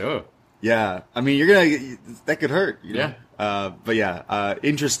 though. It was like, oh. Yeah. I mean, that could hurt. You know? Yeah. But yeah,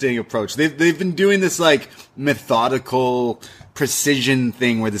 interesting approach. They've been doing this like methodical precision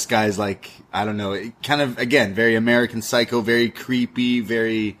thing where this guy's like, I don't know, kind of, again, very American Psycho, very creepy,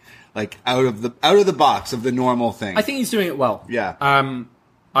 very like out of the box of the normal thing. I think he's doing it well. Yeah.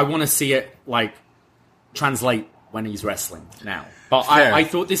 I want to see it like translate when he's wrestling now. But Fair. I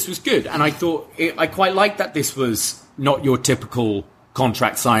thought this was good, and I quite liked that this was not your typical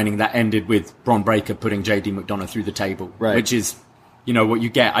contract signing that ended with Bron Breakker putting JD McDonough through the table, Right. which is, what you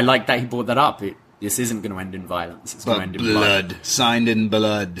get. I like that he brought that up. This isn't going to end in violence. It's going to end in blood. Signed in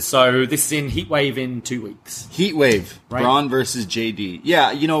blood. So this is in Heatwave in 2 weeks. Heatwave, Right. Braun versus JD.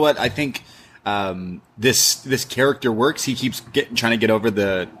 Yeah, you know what? I think this character works. He keeps trying to get over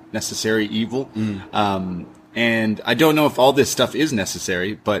the necessary evil. And I don't know if all this stuff is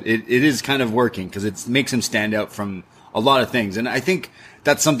necessary, but it is kind of working because it makes him stand out from a lot of things. And I think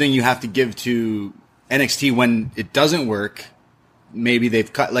that's something you have to give to NXT when it doesn't work. Maybe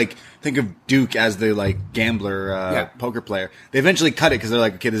they've cut, like, think of Duke as the, like, gambler, poker player. They eventually cut it because they're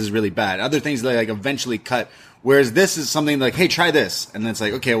like, okay, this is really bad. Other things they, like, eventually cut. Whereas this is something like, hey, try this. And then it's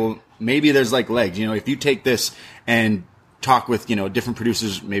like, okay, well, maybe there's, like, legs. If you take this and talk with, different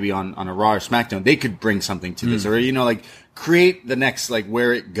producers maybe on a Raw or SmackDown, they could bring something to this. Or, like, create the next, like,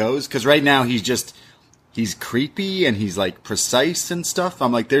 where it goes. Because right now he's creepy and he's, like, precise and stuff.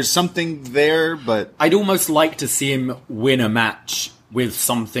 I'm like, there's something there, but I'd almost like to see him win a match with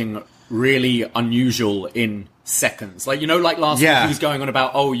something really unusual in seconds. Like, like last week he was going on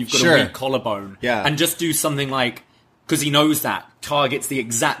about, you've got a weak collarbone. Yeah. And just do something like, because he knows that, targets the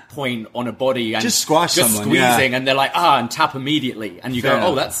exact point on a body and just squash someone, squeezing, and they're like, and tap immediately. And you Fair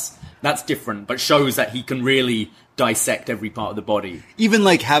go, enough. that's different, but shows that he can really dissect every part of the body. Even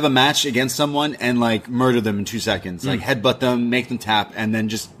like have a match against someone and like murder them in 2 seconds, like headbutt them, make them tap, and then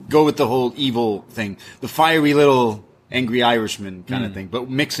just go with the whole evil thing, the fiery little angry Irishman kind of thing, but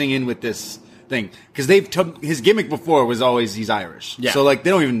mixing in with this thing because his gimmick before was always he's Irish, so like they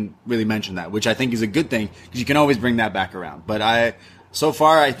don't even really mention that, which I think is a good thing because you can always bring that back around. But so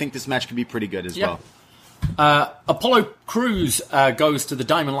far I think this match could be pretty good as well. Apollo Crews goes to the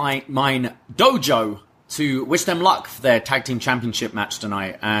Diamond Mine Dojo to wish them luck for their tag team championship match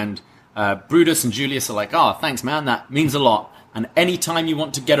tonight. And Brutus and Julius are like, thanks, man. That means a lot. And anytime you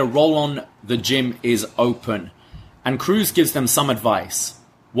want to get a roll on, the gym is open. And Crews gives them some advice.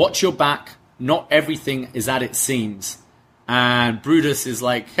 Watch your back. Not everything is as it seems. And Brutus is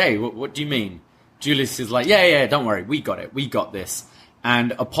like, hey, what do you mean? Julius is like, yeah, don't worry. We got it. We got this.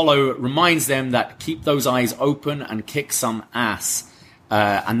 And Apollo reminds them that keep those eyes open and kick some ass.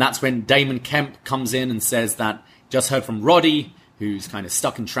 And that's when Damon Kemp comes in and says that just heard from Roddy, who's kind of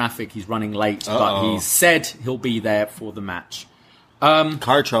stuck in traffic. He's running late, but he's said he'll be there for the match.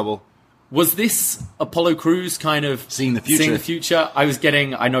 Car trouble. Was this Apollo Crews kind of seeing the future?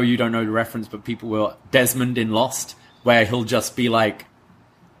 I know you don't know the reference, but people will, Desmond in Lost, where he'll just be like,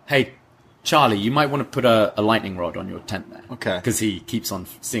 hey, Charlie, you might want to put a lightning rod on your tent there. Okay. Because he keeps on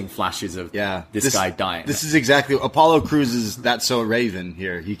seeing flashes of this guy dying. This is exactly Apollo Crews is That's So Raven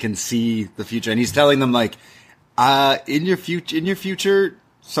here. He can see the future, and he's telling them like, in your future,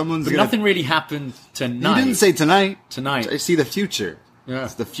 someone's but gonna. Nothing really happened tonight. He didn't say tonight. Tonight, I see the future. Yeah,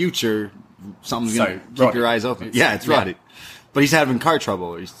 it's the future. Something's gonna keep your eyes open. Yeah, it's Roddy. But he's having car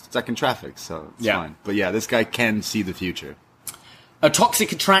trouble. He's stuck in traffic, so it's Yeah. fine. But yeah, this guy can see the future. A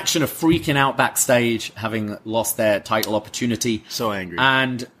Toxic Attraction are freaking out backstage, having lost their title opportunity. So angry.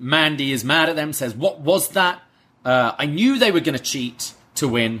 And Mandy is mad at them, says, "What was that? I knew they were going to cheat to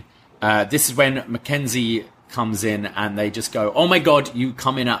win." This is when Mackenzie comes in, and they just go, "Oh my God, you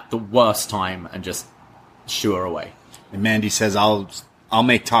come in at the worst time," and just shoo her away. And Mandy says, I'll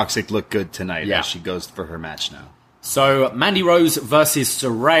make Toxic look good tonight Yeah. as she goes for her match now. So Mandy Rose versus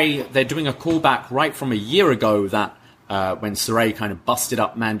Saray. They're doing a callback right from a year ago that when Saray kind of busted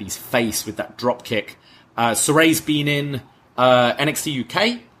up Mandy's face with that drop kick. Saray's been in NXT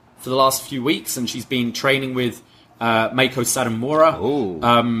UK for the last few weeks, and she's been training with Meiko Satomura.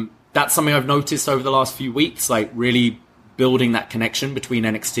 Oh. That's something I've noticed over the last few weeks, like really building that connection between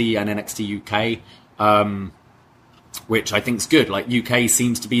NXT and NXT UK, which I think is good. Like UK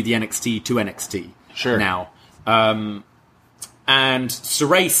seems to be the NXT to NXT Sure. now. And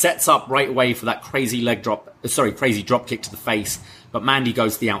Saray sets up right away for that crazy crazy drop kick to the face, but Mandy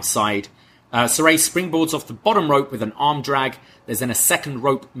goes to the outside. Saray springboards off the bottom rope with an arm drag. There's then a second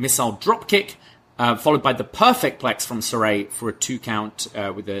rope missile drop kick, followed by the perfect plex from Saray for a 2 count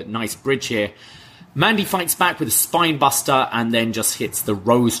with a nice bridge here. Mandy fights back with a spine buster and then just hits the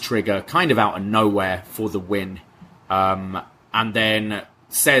Rose trigger kind of out of nowhere for the win. And then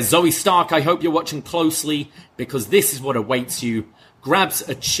says, "Zoe Stark, I hope you're watching closely because this is what awaits you." Grabs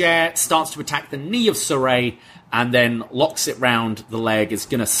a chair, starts to attack the knee of Saray, and then locks it round the leg. Is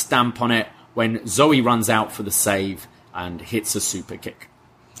going to stamp on it when Zoe runs out for the save and hits a super kick.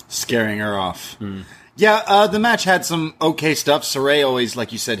 Scaring her off. Yeah, the match had some okay stuff. Saray always,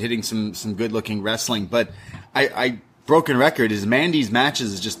 like you said, hitting some good-looking wrestling. But I broken record is Mandy's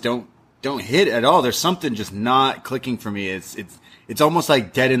matches just don't hit at all. There's something just not clicking for me. It's almost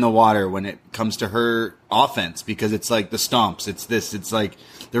like dead in the water when it comes to her offense because it's like the stomps. It's like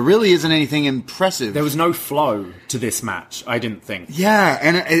there really isn't anything impressive. There was no flow to this match, I didn't think. Yeah,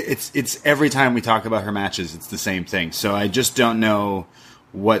 and it's every time we talk about her matches, it's the same thing. So I just don't know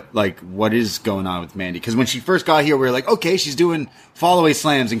what is going on with Mandy. Because when she first got here, we were like, okay, she's doing fall-away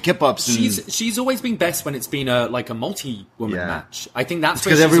slams and kip-ups. And She's always been best when it's been a multi-woman match. I think that's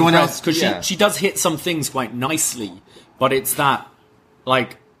because everyone else... Because she does hit some things quite nicely, but it's that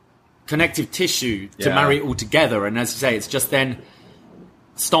like connective tissue to marry it all together. And as you say, it's just then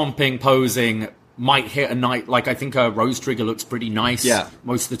stomping, posing, might hit a night. Like I think her Rose trigger looks pretty nice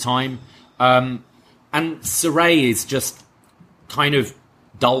most of the time. And Saray is just kind of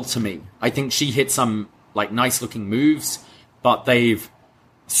dull to me. I think she hit some like nice looking moves, but they've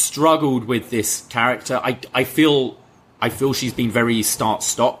struggled with this character. I feel she's been very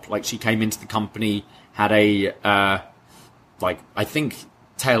start-stop. Like she came into the company, had a I think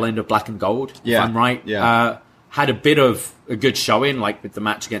tail end of Black and Gold, if I'm right. Yeah. Had a bit of a good showing, like with the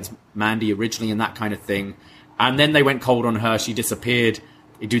match against Mandy originally and that kind of thing. And then they went cold on her. She disappeared.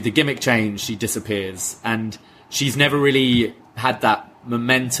 They do the gimmick change. She disappears. And she's never really had that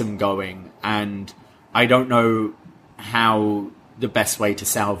momentum going. And I don't know how the best way to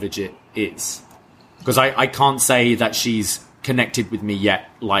salvage it is. Because I can't say that she's connected with me yet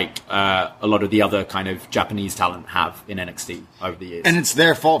like a lot of the other kind of Japanese talent have in NXT over the years. And it's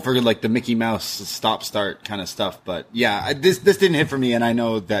their fault for like the Mickey Mouse stop-start kind of stuff. But yeah, this didn't hit for me, and I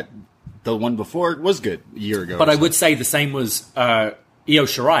know that the one before was good a year ago. But I would say the same was Io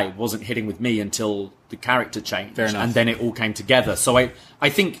Shirai wasn't hitting with me until the character changed. Fair enough. And then it all came together. So I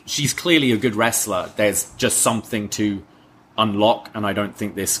think she's clearly a good wrestler. There's just something to unlock, and I don't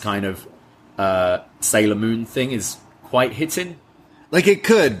think this kind of Sailor Moon thing is quite hitting. Like it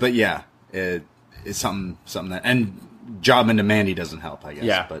could, but yeah, it's something that, and job into Mandy doesn't help, I guess.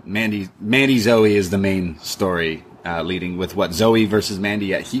 Yeah. But Mandy Zoe is the main story, leading with what, Zoe versus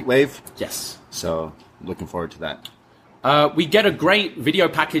Mandy at Heatwave. Yes. So looking forward to that. We get a great video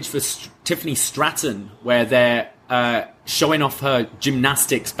package for Tiffany Stratton where they're showing off her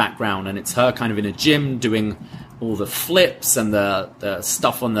gymnastics background, and it's her kind of in a gym doing all the flips and the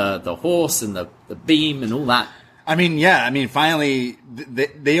stuff on the horse and the beam and all that. I mean, finally,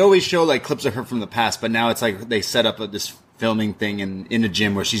 they always show like clips of her from the past, but now it's like they set up this filming thing in the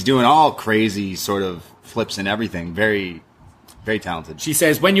gym where she's doing all crazy sort of flips and everything. Very, very talented. She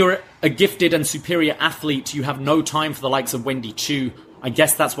says, "When you're a gifted and superior athlete, you have no time for the likes of Wendy Chu. I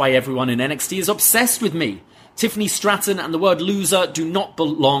guess that's why everyone in NXT is obsessed with me. Tiffany Stratton and the word loser do not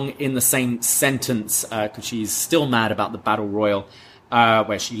belong in the same sentence," because she's still mad about the Battle Royal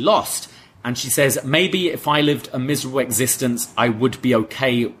where she lost. And she says, "Maybe if I lived a miserable existence, I would be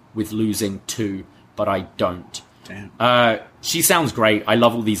okay with losing too, but I don't." Damn. She sounds great. I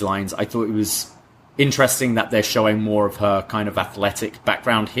love all these lines. I thought interesting that they're showing more of her kind of athletic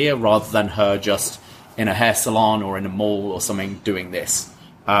background here rather than her just in a hair salon or in a mall or something doing this.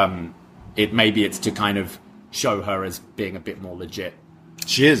 It's to kind of show her as being a bit more legit.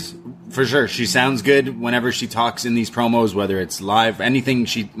 She is, for sure. She sounds good whenever she talks in these promos, whether it's live, anything.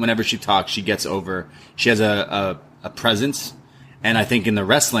 Whenever she talks, she gets over. She has a presence, and I think in the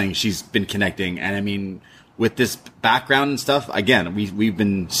wrestling, she's been connecting. And I mean, with this background and stuff, again, we've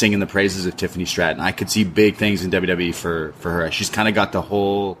been singing the praises of Tiffany Stratton. I could see big things in WWE for her. She's kind of got the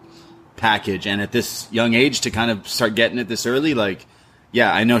whole package, and at this young age to kind of start getting it this early, like.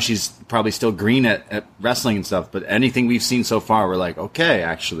 Yeah, I know she's probably still green at wrestling and stuff, but anything we've seen so far, we're like, okay,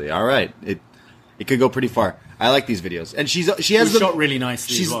 actually, all right, it could go pretty far. I like these videos, and she has shot really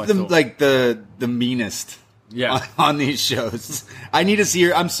nicely. She's as well, the meanest, yeah, on these shows. I need to see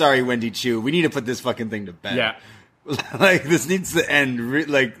her. I'm sorry, Wendy Chu. We need to put this fucking thing to bed. Yeah, like this needs to end.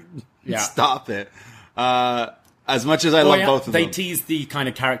 Stop it. As much as I love both of them. They teased the kind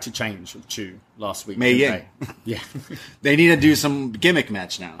of character change of Chu last week. Mei Ying. Yeah. They need to do some gimmick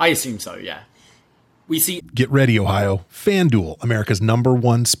match now. I assume so, yeah. Get ready, Ohio. FanDuel, America's #1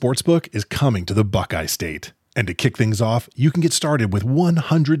 sportsbook, is coming to the Buckeye State. And to kick things off, you can get started with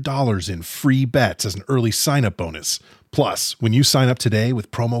 $100 in free bets as an early sign-up bonus. Plus, when you sign up today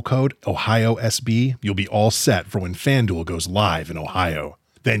with promo code OhioSB, you'll be all set for when FanDuel goes live in Ohio.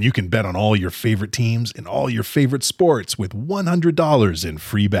 Then you can bet on all your favorite teams and all your favorite sports with $100 in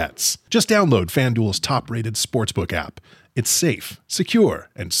free bets. Just download FanDuel's top-rated sportsbook app. It's safe,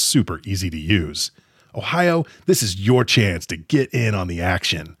 secure, and super easy to use. Ohio, this is your chance to get in on the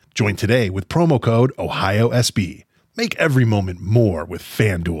action. Join today with promo code OhioSB. Make every moment more with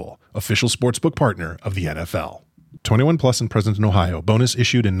FanDuel, official sportsbook partner of the NFL. 21 plus and present in Ohio. Bonus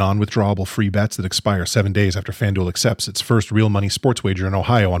issued in non-withdrawable free bets that expire 7 days after FanDuel accepts its first real money sports wager in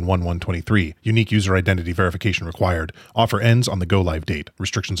Ohio on 1/1/23. Unique user identity verification required. Offer ends on the go-live date.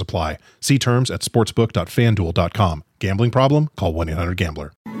 Restrictions apply. See terms at sportsbook.fanduel.com. Gambling problem? Call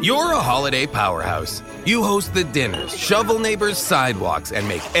 1-800-GAMBLER. You're a holiday powerhouse. You host the dinners, shovel neighbors' sidewalks, and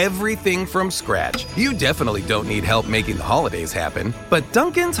make everything from scratch. You definitely don't need help making the holidays happen. But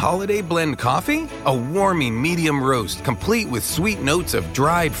Dunkin's Holiday Blend Coffee? A warming medium roast complete with sweet notes of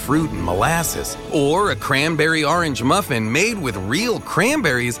dried fruit and molasses. Or a cranberry orange muffin made with real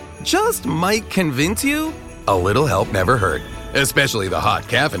cranberries just might convince you? A little help never hurt. Especially the hot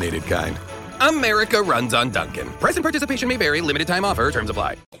caffeinated kind. America runs on Dunkin'. Price and participation may vary. Limited time offer. Terms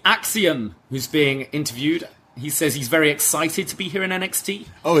apply. Axiom, who's being interviewed, he says he's very excited to be here in NXT.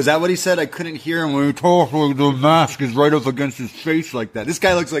 Oh, is that what he said? I couldn't hear him when he talked. The mask is right up against his face like that. This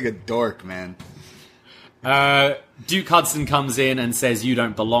guy looks like a dork, man. Duke Hudson comes in and says, you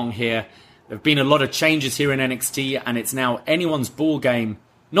don't belong here. There have been a lot of changes here in NXT, and it's now anyone's ball game.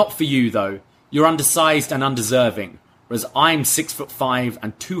 Not for you, though. You're undersized and undeserving. Whereas I'm 6'5"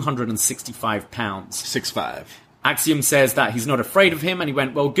 and 265 pounds. 6'5". Axiom says that he's not afraid of him, and he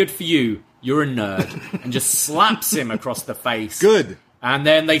went, well, good for you. You're a nerd. And just slaps him across the face. Good. And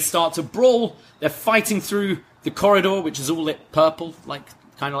then they start to brawl. They're fighting through the corridor, which is all lit purple, kind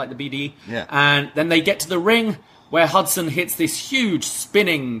of like the BDE. Yeah. And then they get to the ring, where Hudson hits this huge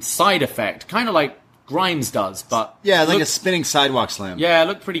spinning side effect, kind of like Grimes does. But yeah, like a spinning sidewalk slam. Yeah, it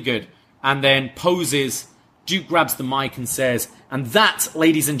looked pretty good. And then poses. Duke grabs the mic and says, and that,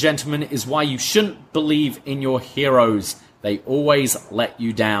 ladies and gentlemen, is why you shouldn't believe in your heroes. They always let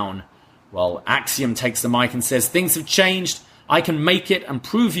you down. Well, Axiom takes the mic and says, things have changed. I can make it and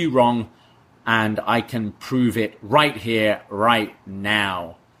prove you wrong. And I can prove it right here, right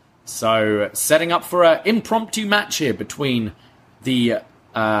now. So, setting up for an impromptu match here between the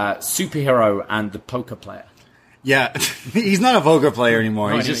superhero and the poker player. Yeah, he's not a poker player anymore.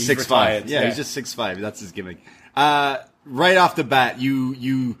 No, he's just 6'5". retired. Yeah, he's just 6'5". That's his gimmick. Right off the bat,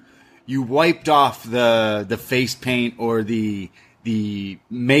 you wiped off the face paint or the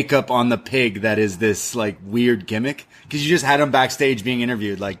makeup on the pig that is this like weird gimmick, because you just had him backstage being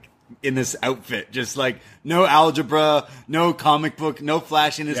interviewed like in this outfit, just like no algebra, no comic book, no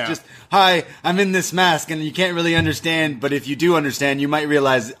flashing. It's just, hi, I'm in this mask, and you can't really understand, but if you do understand, you might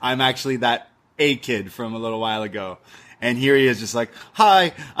realize I'm actually that A kid from a little while ago. And here he is just like,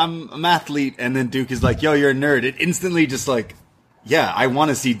 hi, I'm an athlete. And then Duke is like, yo, you're a nerd. It instantly just like, yeah, I want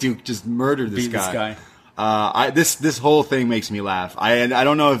to see Duke just murder this guy. This whole thing makes me laugh. I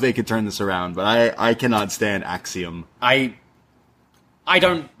don't know if they could turn this around, but I cannot stand Axiom. I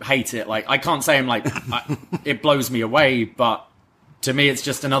don't hate it. Like, I can't say I'm like, it blows me away, but to me, it's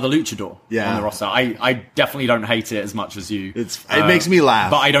just another luchador on the roster. I definitely don't hate it as much as you. It makes me laugh.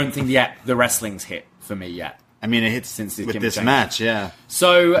 But I don't think the wrestling's hit for me yet. I mean, it hits since with this match, yeah.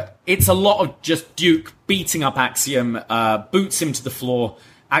 So it's a lot of just Duke beating up Axiom, boots him to the floor.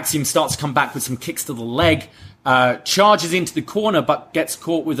 Axiom starts to come back with some kicks to the leg, charges into the corner, but gets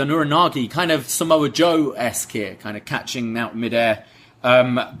caught with an Uranagi, kind of Samoa Joe-esque here, kind of catching out midair.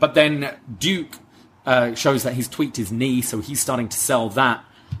 But then Duke shows that he's tweaked his knee, so he's starting to sell that.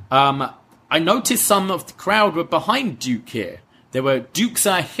 I noticed some of the crowd were behind Duke here. There were Duke's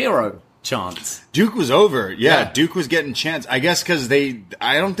a hero chants. Duke was over. Yeah, Duke was getting chants. I guess because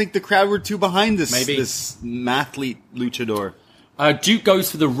I don't think the crowd were too behind this mathlete luchador. Duke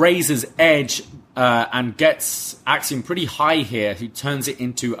goes for the razor's edge and gets Axiom pretty high here, who turns it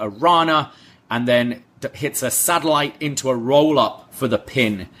into a Rana and then hits a satellite into a roll-up for the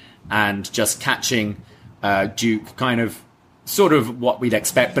pin and just catching Duke, kind of sort of what we'd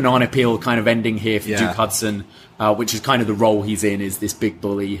expect, banana peel kind of ending here for Duke Hudson, which is kind of the role he's in, is this big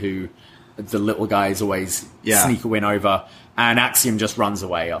bully who the little guys always sneak a win over, and Axiom just runs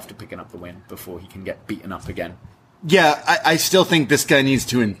away after picking up the win before he can get beaten up again. Yeah, I still think this guy needs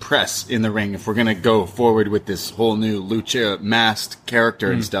to impress in the ring if we're going to go forward with this whole new lucha masked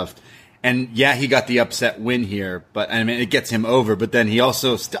character and stuff. And yeah, he got the upset win here, but I mean, it gets him over. But then he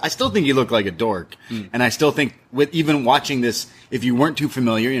also, I still think he looked like a dork. And I still think with even watching this, if you weren't too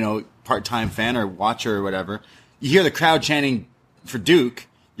familiar, part-time fan or watcher or whatever, you hear the crowd chanting for Duke,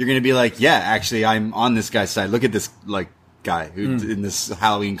 you're going to be like, yeah, actually, I'm on this guy's side. Look at this, guy who's in this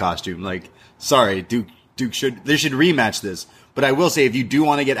Halloween costume. Sorry, Duke they should rematch this. But I will say, if you do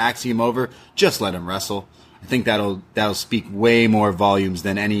want to get Axiom over, just let him wrestle. I think that'll speak way more volumes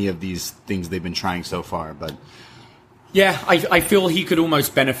than any of these things they've been trying so far. But yeah, I feel he could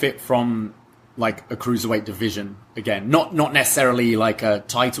almost benefit from a cruiserweight division again. Not necessarily like a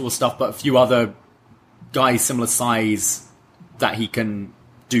title or stuff, but a few other guys similar size that he can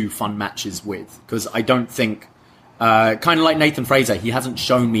do fun matches with. Because I don't think, kind of like Nathan Fraser, he hasn't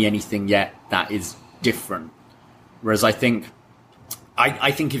shown me anything yet that is different. Whereas I think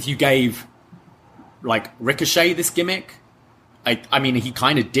if you gave Ricochet this gimmick, I mean he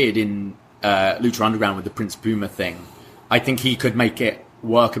kind of did in Lucha Underground with the Prince Puma thing. I think he could make it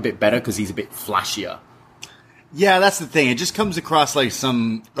work a bit better because he's a bit flashier. Yeah, that's the thing. It just comes across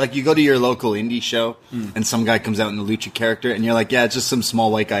like you go to your local indie show and some guy comes out in the lucha character and you're like, yeah, it's just some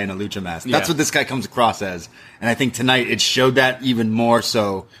small white guy in a lucha mask. That's what this guy comes across as. And I think tonight it showed that even more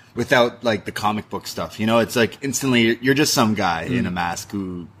so without the comic book stuff. It's instantly you're just some guy in a mask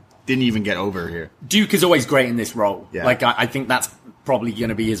who didn't even get over here. Duke is always great in this role. Yeah. I think that's probably going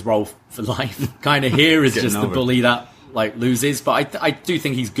to be his role for life. Kind of here is just the bully that loses, but I do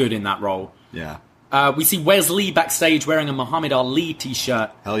think he's good in that role. Yeah. We see Wesley backstage wearing a Muhammad Ali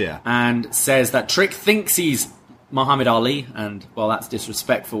t-shirt. Hell yeah. And says that Trick thinks he's Muhammad Ali, and well, that's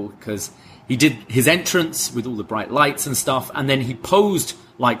disrespectful because he did his entrance with all the bright lights and stuff, and then he posed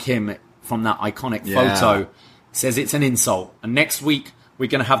like him from that iconic photo. Says it's an insult, and next week we're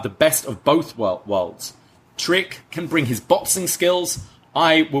going to have the best of both worlds. Trick can bring his boxing skills,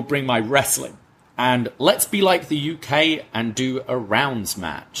 I will bring my wrestling. And let's be like the UK and do a rounds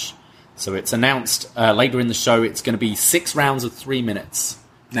match. So it's announced later in the show it's going to be 6 rounds of 3 minutes.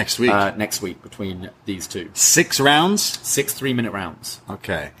 Next week? Next week between these two. 6 rounds? 6 3-minute rounds.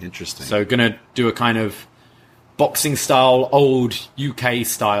 Okay, interesting. So going to do a kind of boxing style, old UK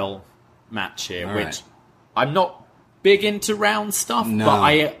style match here, All which right. I'm not big into round stuff, No.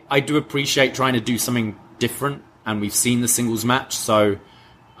 but I do appreciate trying to do something different, and we've seen the singles match, so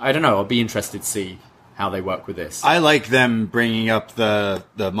I don't know, I'll be interested to see how they work with this. I like them bringing up the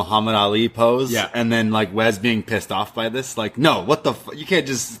Muhammad Ali pose, and then Wes being pissed off by this. No, what the you can't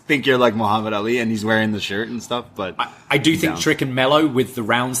just think you're like Muhammad Ali and he's wearing the shirt and stuff. But I do think Trick and Mello with the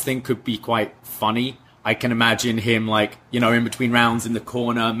rounds thing could be quite funny. I can imagine him in between rounds in the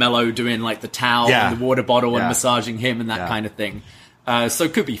corner, Mello doing the towel and the water bottle and massaging him and that kind of thing. So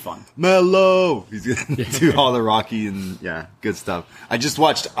it could be fun. Mello! He's going to do all the Rocky and, good stuff. I just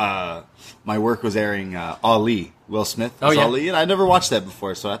watched, my work was airing Ali, Will Smith was Ali, and I never watched that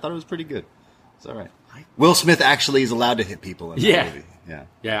before, so I thought it was pretty good. It's all right. Will Smith actually is allowed to hit people in that movie.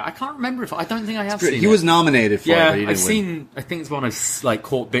 Yeah, I can't remember I don't think I have seen it. He was nominated for it, but he didn't win. I think it's one of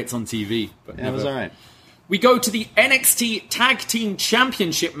caught bits on TV. But it was all right. We go to the NXT Tag Team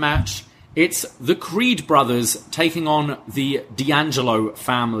Championship match. It's the Creed brothers taking on the D'Angelo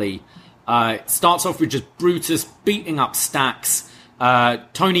family. It starts off with just Brutus beating up Stacks.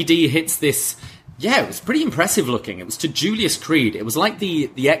 Tony D hits this. Yeah, it was pretty impressive looking. It was to Julius Creed. It was like the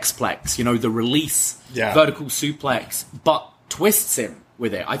X-Plex, the release vertical suplex, but twists him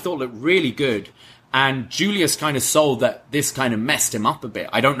with it. I thought it looked really good. And Julius kind of sold that this kind of messed him up a bit.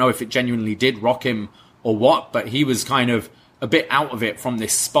 I don't know if it genuinely did rock him or what, but he was kind of a bit out of it from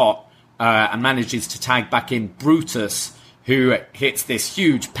this spot and manages to tag back in Brutus, who hits this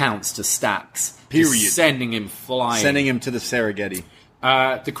huge pounce to Stax. Period. Sending him flying. Sending him to the Serengeti.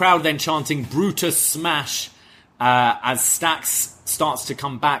 The crowd then chanting Brutus smash as Stax starts to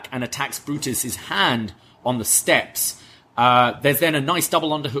come back and attacks Brutus's hand on the steps. There's then a nice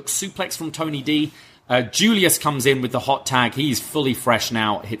double underhook suplex from Tony D. Julius comes in with the hot tag. He's fully fresh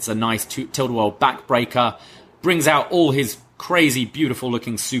now. Hits a nice tilt-a-whirl backbreaker. Brings out all his crazy,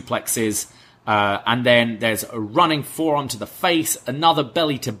 beautiful-looking suplexes. And then there's a running forearm to the face. Another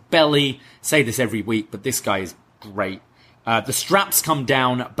belly-to-belly. Say this every week, but this guy is great. The straps come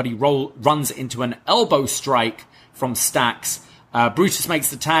down, but he runs into an elbow strike from Stax. Brutus makes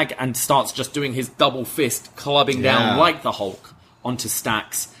the tag and starts just doing his double fist, clubbing down like the Hulk onto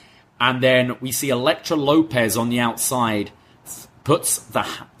Stax. And then we see Elektra Lopez on the outside puts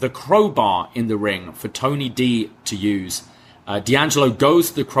the crowbar in the ring for Tony D to use. D'Angelo goes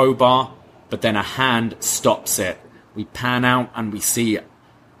to the crowbar, but then a hand stops it. We pan out and we see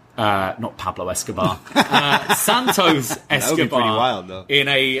not Pablo Escobar, Santos Escobar, that would be pretty wild, though. In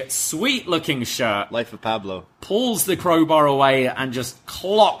a sweet-looking shirt. Life of Pablo. Pulls the crowbar away and just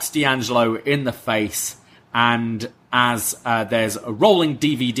clocks D'Angelo in the face. And as there's a rolling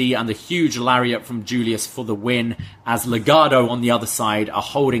DVD and the huge lariat from Julius for the win, as Legado on the other side are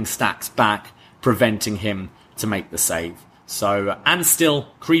holding Stax back, preventing him to make the save. So, and still,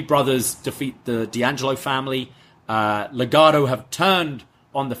 Creed brothers defeat the D'Angelo family. Legado have turned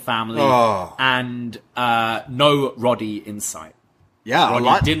on the family, and no Roddy in sight. Yeah,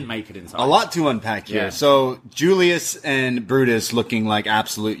 Roddy didn't make it inside. A lot to unpack here. Yeah. So Julius and Brutus looking like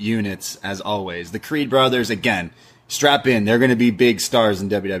absolute units as always. The Creed brothers, again, strap in. They're going to be big stars in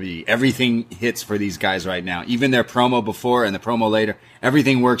WWE. Everything hits for these guys right now. Even their promo before and the promo later,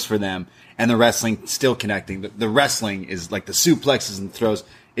 everything works for them. And the wrestling still connecting. The wrestling is like the suplexes and throws.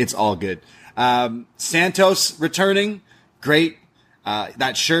 It's all good. Santos returning. Great.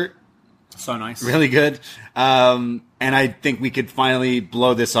 That shirt. So nice. Really good. And I think we could finally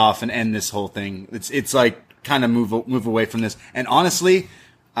blow this off and end this whole thing. It's like kind of move away from this. And honestly,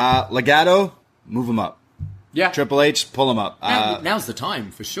 Legado, move them up. Yeah. Triple H, pull them up. Now's the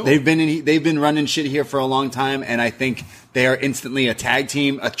time for sure. They've been running shit here for a long time, and I think they are instantly a tag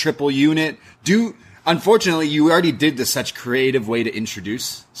team, a triple unit. Unfortunately, you already did this such creative way to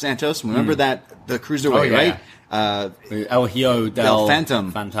introduce Santos. Remember that the cruiserweight, right? El Hijo del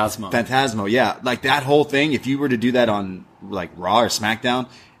Fantasma, yeah. Like that whole thing, if you were to do that on like Raw or SmackDown,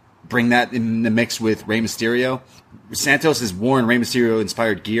 bring that in the mix with Rey Mysterio. Santos has worn Rey Mysterio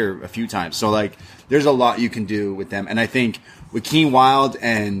inspired gear a few times. So like there's a lot you can do with them. And I think with Keen Wilde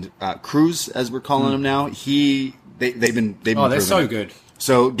and Cruz, as we're calling him now, they've been they're so good.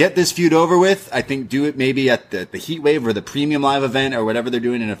 So get this feud over with. I think do it maybe at the Heat Wave or the Premium Live event or whatever they're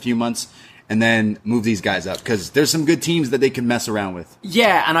doing in a few months. And then move these guys up because there's some good teams that they can mess around with.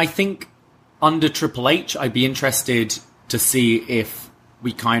 Yeah, and I think under Triple H, I'd be interested to see if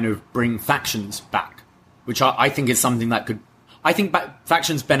we kind of bring factions back, which I think is something that could. I think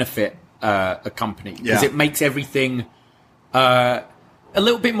factions benefit a company because it makes everything a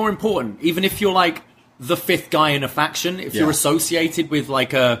little bit more important. Even if you're like the fifth guy in a faction, if you're associated with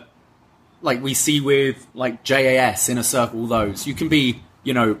like we see with like JAS, Inner Circle, those you can be,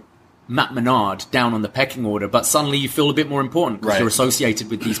 Matt Menard down on the pecking order, but suddenly you feel a bit more important because you're associated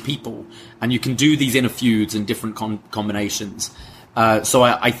with these people and you can do these inner feuds and different combinations. So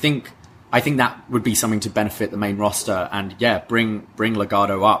I think that would be something to benefit the main roster and bring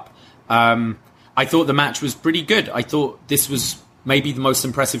Legado up. I thought the match was pretty good. I thought this was maybe the most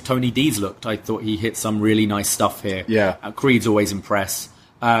impressive Tony D's looked. I thought he hit some really nice stuff here. Yeah. Creed's always impress.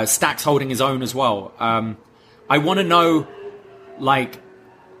 Stax holding his own as well. I want to know, like,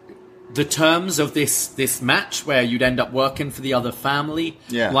 the terms of this match where you'd end up working for the other family.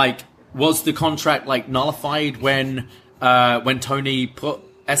 Yeah. Like, was the contract like nullified when Tony put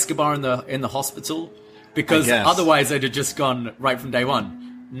Escobar in the hospital? Because otherwise they'd have just gone right from day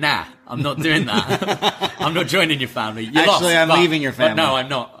one. Nah, I'm not doing that. I'm not joining your family. You Actually, lost, I'm leaving your family. But no, I'm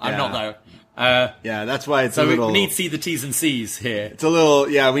not. I'm not though. That's why it's so a little... we need to see the T's and C's here. It's a little...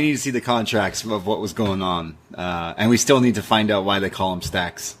 Yeah, we need to see the contracts of what was going on. And we still need to find out why they call them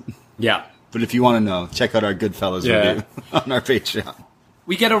Stacks. Yeah. But if you want to know, check out our Goodfellas review on our Patreon.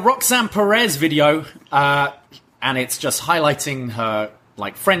 We get a Roxanne Perez video, and it's just highlighting her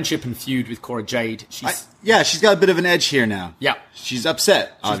like friendship and feud with Cora Jade. She's got a bit of an edge here now. Yeah. She's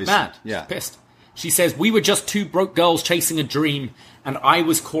upset, obviously. She's mad. Yeah. She's pissed. She says, "We were just two broke girls chasing a dream, and I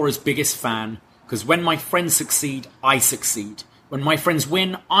was Cora's biggest fan, because when my friends succeed, I succeed. When my friends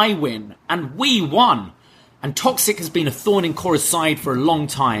win, I win. And we won. And Toxic has been a thorn in Cora's side for a long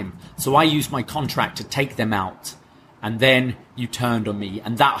time, so I used my contract to take them out. And then you turned on me,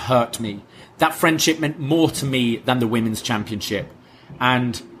 and that hurt me. That friendship meant more to me than the Women's Championship.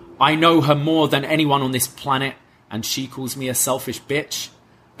 And I know her more than anyone on this planet, and she calls me a selfish bitch.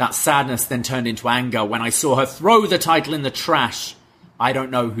 That sadness then turned into anger when I saw her throw the title in the trash. I don't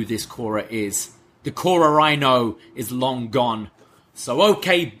know who this Cora is. The Cora I know is long gone. So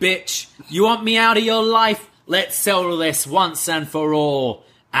okay, bitch, you want me out of your life? Let's settle this once and for all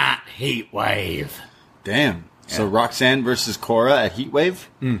at Heatwave. Damn. Yeah. So Roxanne versus Cora at Heatwave?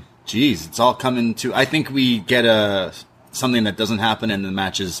 Jeez, it's all coming to... I think we get something that doesn't happen and the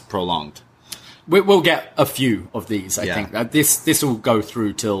match is prolonged. We'll get a few of these, I think. This will go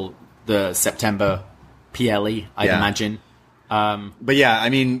through till the September PLE, I'd imagine. But yeah, I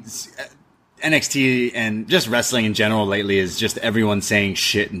mean... NXT and just wrestling in general lately is just everyone saying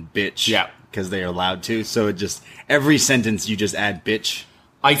shit and bitch. Yeah. Because they're allowed to. So it just, every sentence you just add bitch.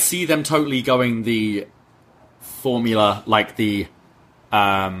 I see them totally going the formula like the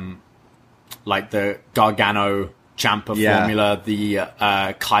Gargano Ciampa formula,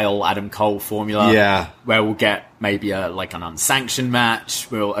 the Kyle Adam Cole formula. Yeah. Where we'll get maybe an unsanctioned match.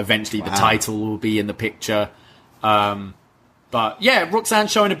 Eventually the title will be in the picture. But yeah, Roxanne's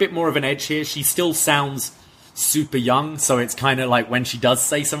showing a bit more of an edge here. She still sounds super young, so it's kind of like when she does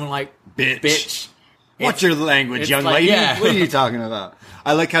say something like bitch. What's your language, young lady? Yeah. What are you talking about?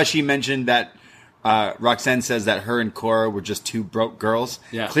 I like how she mentioned that Roxanne says that her and Cora were just two broke girls.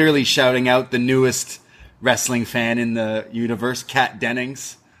 Yeah. Clearly shouting out the newest wrestling fan in the universe, Kat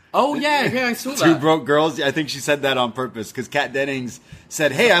Dennings. Oh, yeah, I saw that. Two broke girls. I think she said that on purpose because Kat Dennings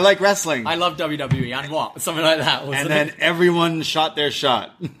said, hey, I like wrestling. I love WWE and what? Something like that. And then everyone shot their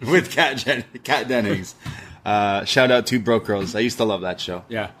shot with Kat Dennings. Shout out Two Broke Girls. I used to love that show.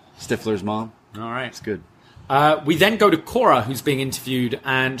 Yeah. Stifler's mom. All right. It's good. We then go to Cora, who's being interviewed,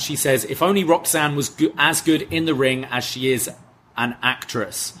 and she says, if only Roxanne was as good in the ring as she is an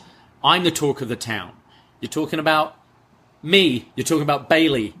actress. I'm the talk of the town. You're talking about me, you're talking about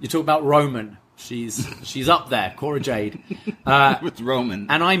Bailey, you're talking about Roman. She's up there, Cora Jade. With Roman.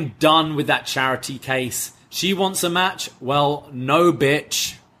 And I'm done with that charity case. She wants a match? Well, no,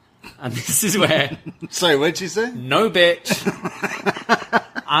 bitch. And this is where... Sorry, what did she say? No, bitch.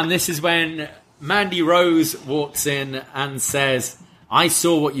 And this is when Mandy Rose walks in and says, I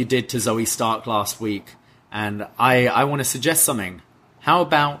saw what you did to Zoe Stark last week, and I want to suggest something. How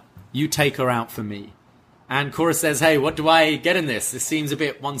about you take her out for me? And Cora says, hey, what do I get in this? This seems a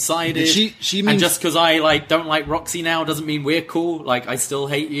bit one-sided. She means, and just because I don't like Roxy now doesn't mean we're cool. I still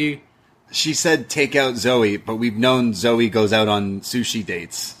hate you. She said take out Zoe, but we've known Zoe goes out on sushi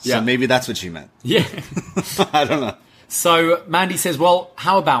dates. So maybe that's what she meant. Yeah. I don't know. So Mandy says, well,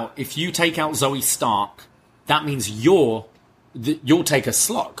 how about if you take out Zoe Stark, that means you'll take a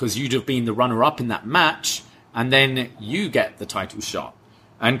slot because you'd have been the runner-up in that match, and then you get the title shot.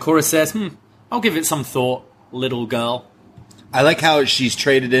 And Cora says, I'll give it some thought, little girl. I like how she's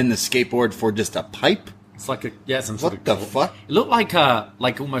traded in the skateboard for just a pipe. It's like some sort of... What the fuck? It looked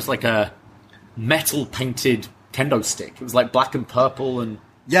like almost like a metal-painted kendo stick. It was like black and purple and...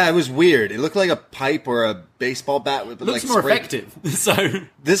 Yeah, it was weird. It looked like a pipe or a baseball bat with looks more effective. So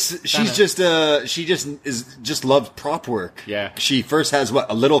she just loves prop work. Yeah. She first has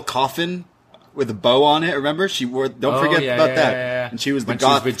a little coffin with a bow on it. Remember, she wore. Don't forget about that. Yeah. And she was when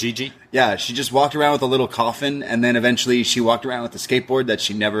goth she was with Gigi. Yeah, she just walked around with a little coffin, and then eventually she walked around with a skateboard that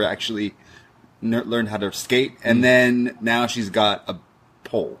she never actually learned how to skate. And then now she's got a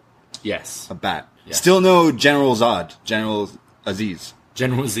pole. Yes. A bat. Yes. Still no General Zod. General Aziz.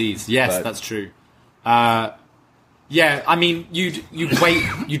 General Aziz. Yes, that's true. Yeah, I mean,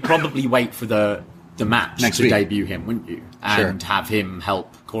 you'd probably wait for the match next to week. debut him, wouldn't you? And have him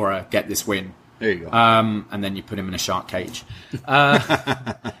help Cora get this win. There you go. And then you put him in a shark cage.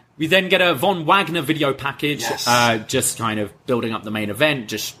 We then get a Von Wagner video package, just kind of building up the main event,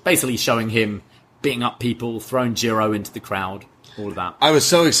 just basically showing him beating up people, throwing Jiro into the crowd, all of that. I was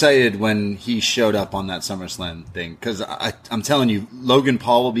so excited when he showed up on that SummerSlam thing, because I'm telling you, Logan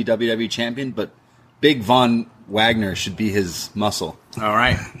Paul will be WWE champion, but Big Von Wagner should be his muscle. All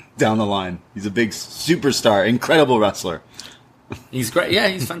right. Down the line. He's a big superstar, incredible wrestler. He's great. Yeah,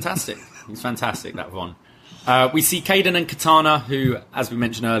 he's fantastic. He's fantastic, that Von. We see Kaden and Katana, who, as we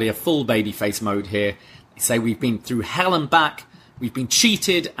mentioned earlier, full babyface mode here. They say we've been through hell and back, we've been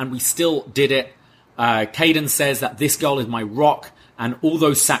cheated, and we still did it. Kaden says that this girl is my rock, and all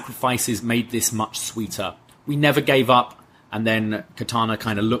those sacrifices made this much sweeter. We never gave up. And then Katana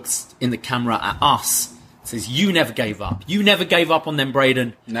kind of looks in the camera at us says, you never gave up. You never gave up on them,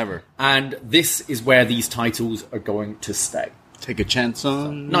 Braden. Never. And this is where these titles are going to stay. Take a chance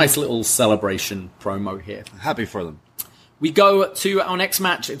on... Nice little celebration promo here. Happy for them. We go to our next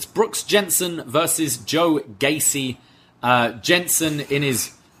match. It's Brooks Jensen versus Joe Gacy. Jensen in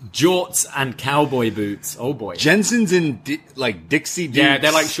his jorts and cowboy boots. Oh, boy. Jensen's in, Dixie Dukes. Yeah,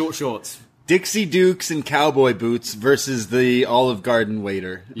 they're like short shorts. Dixie Dukes and cowboy boots versus the Olive Garden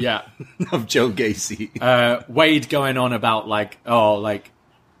waiter. Yeah. Of Joe Gacy. Wade going on about,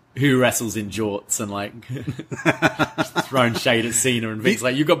 who wrestles in jorts and, throwing shade at Cena and things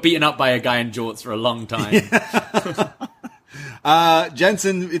you got beaten up by a guy in jorts for a long time. Yeah.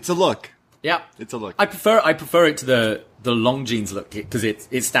 Jensen, it's a look. Yeah. It's a look. I prefer it to the long jeans look because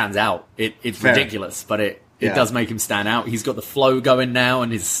it stands out. It's Fair. ridiculous, but it does make him stand out. He's got the flow going now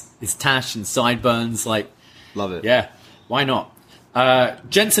and his tash and sideburns. Love it. Yeah, why not?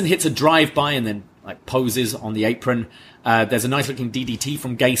 Jensen hits a drive-by and then poses on the apron. There's a nice-looking DDT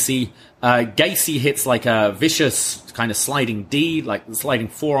from Gacy. Gacy hits a vicious kind of sliding D, sliding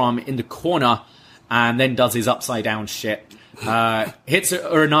forearm in the corner, and then does his upside-down shit. Hits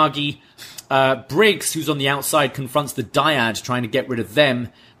Uranagi. Briggs, who's on the outside, confronts the Dyad, trying to get rid of them.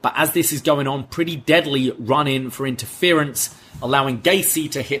 But as this is going on, Pretty Deadly run in for interference, allowing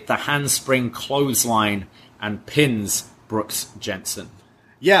Gacy to hit the handspring clothesline and pins Brooks Jensen.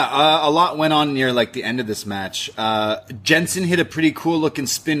 Yeah, a lot went on near the end of this match. Jensen hit a pretty cool looking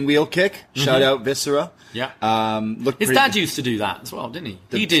spin wheel kick. Mm-hmm. Shout out Viscera. Yeah. His dad used to do that as well, didn't he?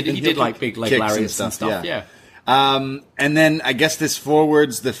 He did big leg lariats and stuff. Yeah. And then I guess this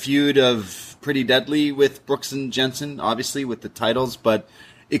forwards the feud of Pretty Deadly with Brooks and Jensen, obviously with the titles, but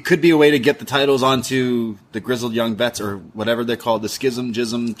it could be a way to get the titles onto the Grizzled Young Vets or whatever they're called, the Schism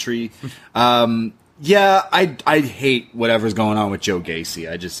Jism tree. Yeah, I hate whatever's going on with Joe Gacy.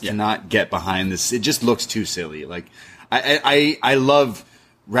 I just cannot get behind this. It just looks too silly. I love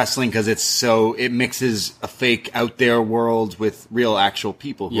wrestling because it mixes a fake out there world with real actual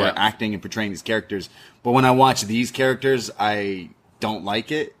people who are acting and portraying these characters. But when I watch these characters, I don't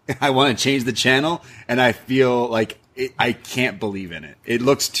like it. I want to change the channel, and I feel like I can't believe in it. It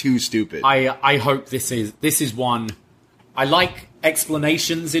looks too stupid. I hope this is one. I like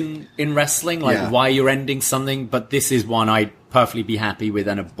explanations in wrestling, why you're ending something, but this is one I'd perfectly be happy with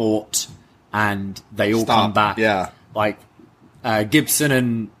an abort, and they all come back. Yeah.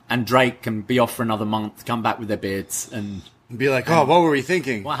 Gibson and Drake can be off for another month, come back with their beards, and be like, what were we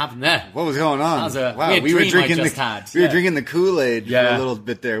thinking? What happened there? What was going on? That was a weird dream I just had. We were drinking the Kool-Aid for a little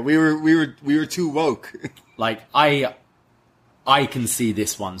bit there. We were too woke. I can see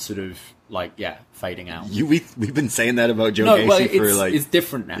this one sort of fading out. We've been saying that about Joe Gacy it's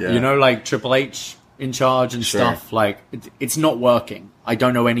different now. Triple H in charge and stuff. It's not working. I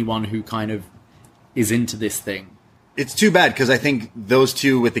don't know anyone who kind of is into this thing. It's too bad because I think those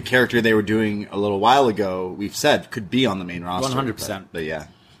two with the character they were doing a little while ago, we've said, could be on the main roster. 100%. But yeah.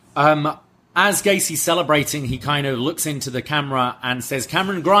 As Gacy's celebrating, he kind of looks into the camera and says,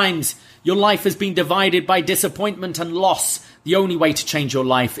 Cameron Grimes, your life has been divided by disappointment and loss. The only way to change your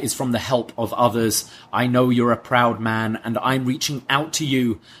life is from the help of others. I know you're a proud man, and I'm reaching out to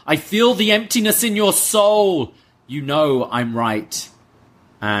you. I feel the emptiness in your soul. You know I'm right.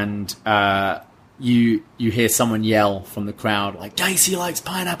 And you hear someone yell from the crowd, Gacy likes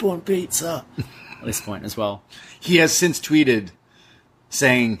pineapple on pizza. At this point as well. He has since tweeted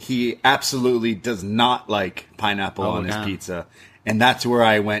saying he absolutely does not like pineapple on his pizza. And that's where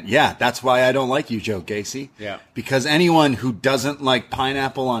I went, that's why I don't like you, Joe Gacy. Yeah. Because anyone who doesn't like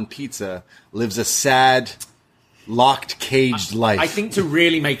pineapple on pizza lives a sad, locked, caged life. I think to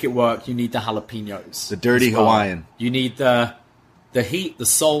really make it work, you need the jalapenos. The dirty Hawaiian. You need the heat, the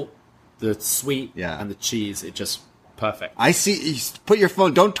salt, the sweet, and the cheese. It just... perfect. I see. Put your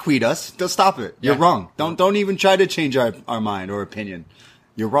phone. Don't tweet us. Don't stop it. You're wrong. Don't even try to change our mind or opinion.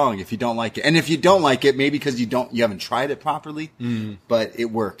 You're wrong if you don't like it. And if you don't like it, maybe because you haven't tried it properly. But it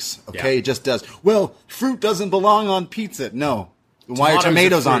works. Okay, it just does. Well, fruit doesn't belong on pizza. No. Why are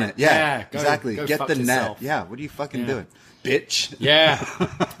tomatoes on it? Yeah, exactly. Go Get the yourself. net. Yeah. What are you fucking doing, bitch?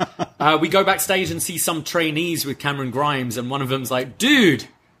 Yeah. We go backstage and see some trainees with Cameron Grimes, and one of them's like, "Dude,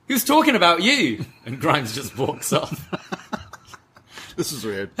 who's talking about you?" And Grimes just walks off. This is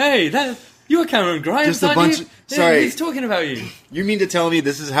weird. Hey, you're Cameron Grimes, just a bunch. Sorry, who's talking about you? You mean to tell me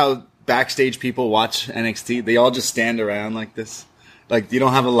this is how backstage people watch NXT? They all just stand around like this? You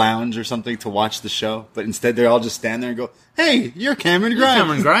don't have a lounge or something to watch the show, but instead they all just stand there and go, "Hey, you're Cameron Grimes."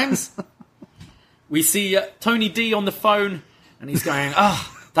 Cameron Grimes. We see Tony D on the phone, and he's going,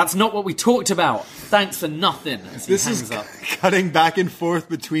 That's not what we talked about. Thanks for nothing. As he This hangs is up. cutting back and forth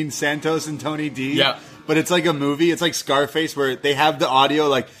between Santos and Tony D. Yeah. But it's like a movie. It's like Scarface where they have the audio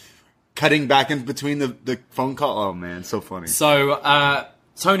like cutting back in between the phone call. Oh, man, so funny. So,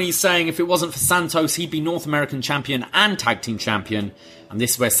 Tony's saying if it wasn't for Santos, he'd be North American champion and tag team champion. And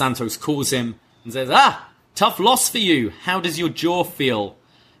this is where Santos calls him and says, tough loss for you. How does your jaw feel?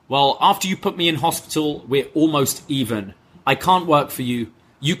 Well, after you put me in hospital, we're almost even. I can't work for you.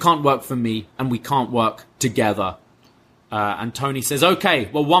 You can't work for me. And we can't work together. And Tony says, okay,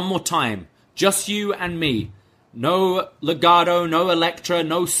 well, one more time. Just you and me. No Legado, no Elektra,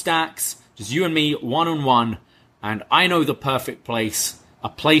 no Stacks. Just you and me, one-on-one. And I know the perfect place. A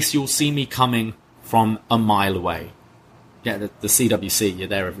place you'll see me coming from a mile away. Yeah, the CWC, you're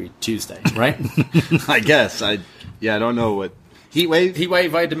there every Tuesday, right? I guess. I don't know what... Heatwave?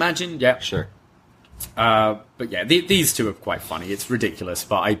 Heatwave, I'd imagine, yeah. Sure. But yeah, these two are quite funny. It's ridiculous,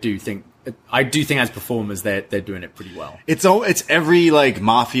 but I do think as performers, they're doing it pretty well. It's every like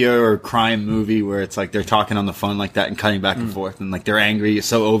mafia or crime movie where it's like they're talking on the phone like that and cutting back and forth and like they're angry,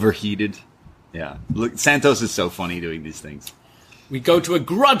 so overheated. Yeah. Look, Santos is so funny doing these things. We go to a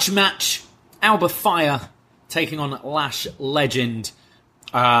grudge match. Alba Fire taking on Lash Legend.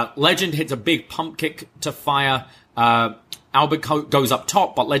 Legend hits a big pump kick to Fire. Alba goes up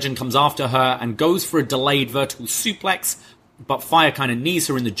top, but Legend comes after her and goes for a delayed vertical suplex, but Fire kind of knees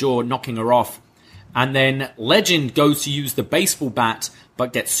her in the jaw, knocking her off. And then Legend goes to use the baseball bat,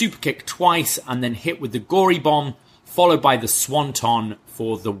 but gets super kicked twice and then hit with the gory bomb, followed by the swanton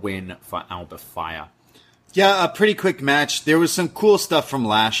for the win for Alba Fire. Yeah, a pretty quick match. There was some cool stuff from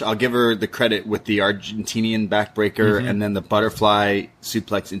Lash. I'll give her the credit with the Argentinian backbreaker and then the butterfly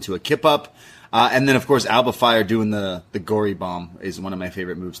suplex into a kip up. And then, of course, Alba Fire doing the gory bomb is one of my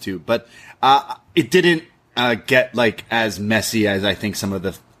favorite moves, too. But it didn't get like as messy as I think some of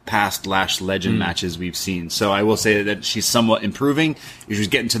the past Lash Legend matches we've seen. So I will say that she's somewhat improving. She's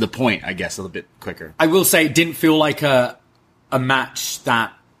getting to the point, I guess, a little bit quicker. I will say it didn't feel like a match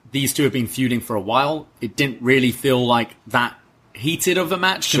that these two have been feuding for a while. It didn't really feel like that heated of a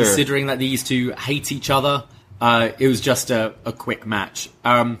match, considering that these two hate each other. It was just a quick match.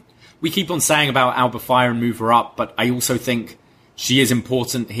 We keep on saying about Alba Fire and move her up, but I also think she is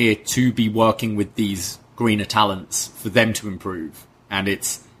important here to be working with these greener talents for them to improve. And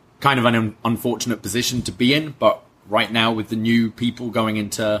it's kind of an unfortunate position to be in, but right now with the new people going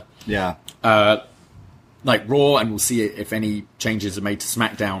into like Raw, and we'll see if any changes are made to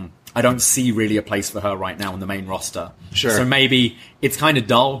SmackDown, I don't see really a place for her right now on the main roster. Sure. So maybe it's kind of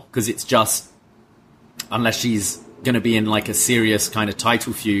dull because it's just, unless she's going to be in like a serious kind of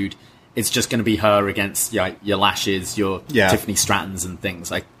title feud, it's just going to be her against your Lashes, your Tiffany Strattons and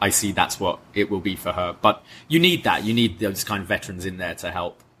things. I see that's what it will be for her. But you need that. You need those kind of veterans in there to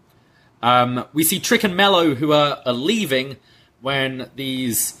help. We see Trick and Mello who are leaving when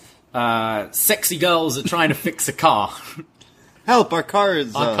these sexy girls are trying to fix a car. Help, our car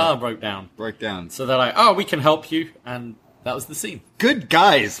broke down. So they're like, oh, we can help you. And that was the scene. Good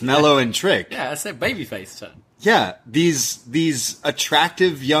guys, Mello and Trick. Yeah, that's their babyface turn. Yeah, these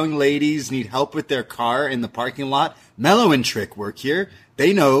attractive young ladies need help with their car in the parking lot. Mello and Trick work here.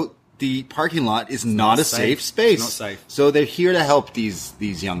 They know the parking lot is not a safe space. It's not safe. So they're here to help these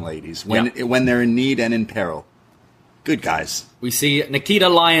young ladies when they're in need and in peril. Good guys. We see Nikita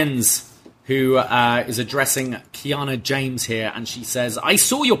Lyons, who is addressing Kiana James here, and she says, I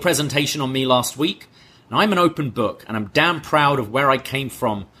saw your presentation on me last week, and I'm an open book, and I'm damn proud of where I came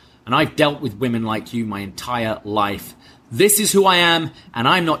from, and I've dealt with women like you my entire life. This is who I am, and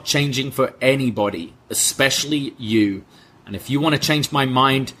I'm not changing for anybody, especially you. And if you want to change my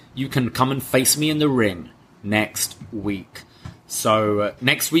mind, you can come and face me in the ring next week. So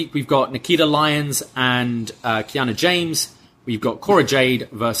next week we've got Nikita Lyons and Kiana James. We've got Cora Jade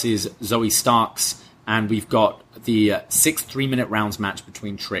versus Zoe Starks. And we've got the 6 3-minute rounds match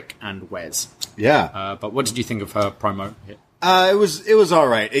between Trick and Wes. Yeah. But what did you think of her promo here? It was all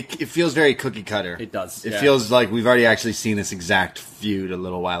right. It feels very cookie cutter. It does. It feels like we've already actually seen this exact feud a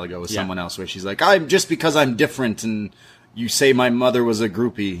little while ago with someone else, where she's like, "I'm just because I'm different," and you say my mother was a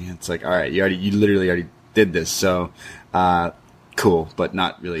groupie. It's like, all right, you literally already did this. So, cool, but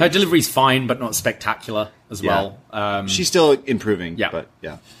not really. Her delivery's fine, but not spectacular as well. She's still improving. Yeah. But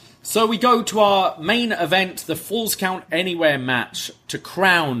yeah. So we go to our main event, the Falls Count Anywhere match, to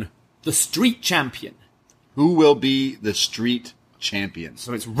crown the Street Champion. Who will be the Street Champion?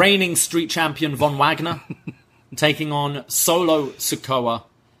 So it's reigning Street Champion Von Wagner taking on Solo Sikoa.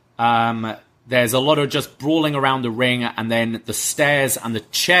 There's a lot of just brawling around the ring, and then the stairs and the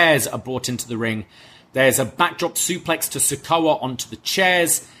chairs are brought into the ring. There's a backdrop suplex to Sikoa onto the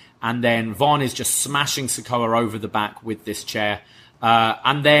chairs, and then Von is just smashing Sikoa over the back with this chair.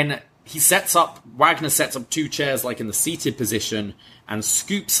 And then Wagner sets up 2 chairs like in the seated position and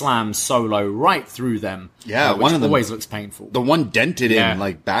scoop slams Solo right through them. Yeah, which one of them always looks painful. The one dented in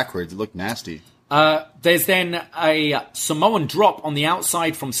like backwards. It looked nasty. There's then a Samoan drop on the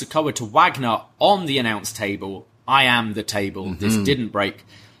outside from Sikoa to Wagner on the announce table. I am the table. Mm-hmm. This didn't break.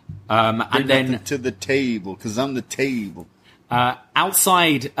 And then to the table, because I'm the table.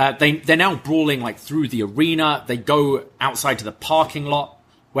 Outside, they're now brawling like through the arena. They go outside to the parking lot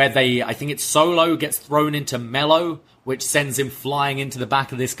where I think it's Solo gets thrown into Mello, which sends him flying into the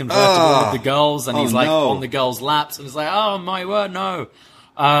back of this convertible with the girls, and he's like on the girls' laps, and it's like, oh my word, no.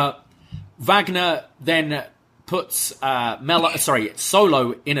 Wagner then puts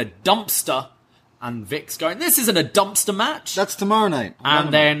Solo in a dumpster, and Vic's going, this isn't a dumpster match. That's tomorrow night.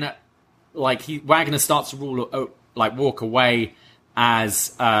 And then Wagner starts to walk away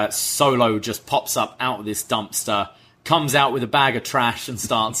as Solo just pops up out of this dumpster, comes out with a bag of trash and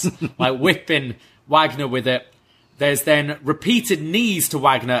starts whipping Wagner with it. There's then repeated knees to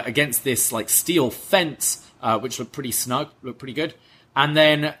Wagner against this steel fence, which looked pretty snug, looked pretty good. And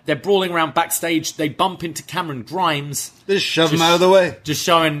then they're brawling around backstage. They bump into Cameron Grimes. They just shove him out of the way. Just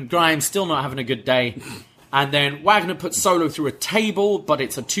showing Grimes still not having a good day. And then Wagner puts Solo through a table, but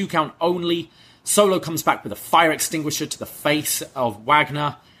it's a 2 count only. Solo comes back with a fire extinguisher to the face of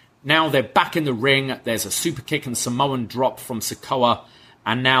Wagner. Now they're back in the ring. There's a super kick and Samoan drop from Sikoa.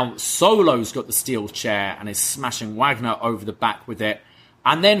 And now Solo's got the steel chair and is smashing Wagner over the back with it.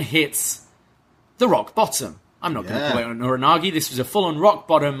 And then hits the rock bottom. I'm not going to call it an Uranagi. This was a full-on rock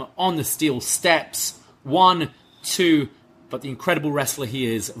bottom on the steel steps. 1, 2. But the incredible wrestler he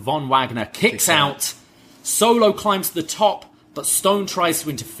is, Von Wagner, kicks out. Solo climbs to the top, but Stone tries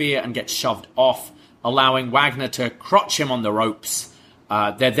to interfere and gets shoved off, allowing Wagner to crotch him on the ropes.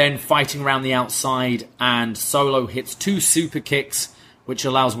 They're then fighting around the outside, and Solo hits 2 super kicks, which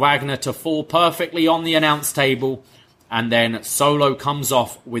allows Wagner to fall perfectly on the announce table. And then Solo comes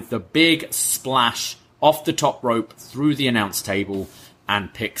off with the big splash off the top rope through the announce table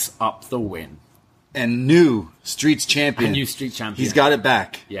and picks up the win. And new Streets champion. He's got it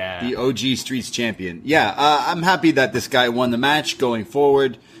back. Yeah. The OG Streets champion. Yeah, I'm happy that this guy won the match going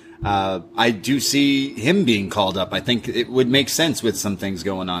forward. I do see him being called up. I think it would make sense with some things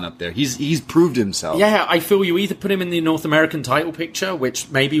going on up there. He's proved himself. Yeah, I feel you either put him in the North American title picture, which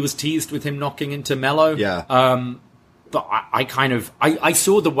maybe was teased with him knocking into Mello. Yeah. But I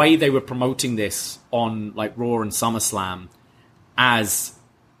saw the way they were promoting this on Raw and SummerSlam as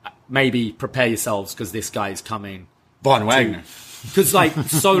maybe prepare yourselves because this guy's coming. Von Wagner. Because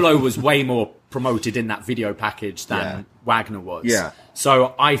Solo was way more promoted in that video package than Wagner was. Yeah.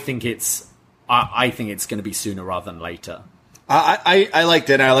 So I think it's going to be sooner rather than later. I liked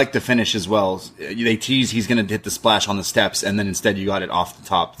it, and I liked the finish as well. They teased he's going to hit the splash on the steps, and then instead you got it off the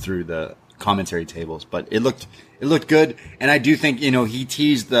top through the commentary tables. But it looked good, and I do think he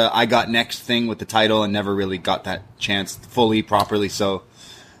teased the I got next thing with the title and never really got that chance fully properly. So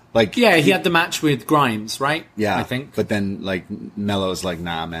he had the match with Grimes, right? Yeah, I think. But then Mello's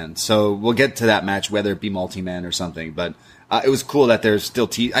nah, man. So we'll get to that match, whether it be multi-man or something. But it was cool that there's still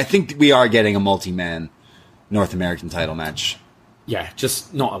I think we are getting a multi-man North American title match. Yeah,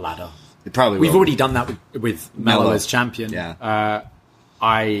 just not a ladder. It probably We've will. already done that with Mello as champion. Yeah.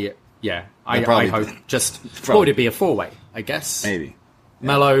 I hope what would it be, a 4-way, I guess? Maybe. Yeah.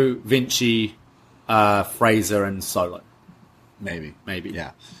 Mello, Vinci, Fraser, and Solo. Maybe.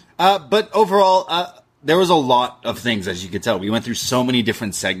 Yeah. But overall, there was a lot of things, as you could tell. We went through so many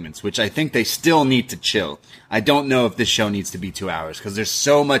different segments, which I think they still need to chill. I don't know if this show needs to be 2 hours, because there's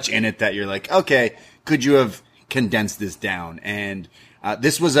so much in it that you're like, okay, could you have condensed this down? And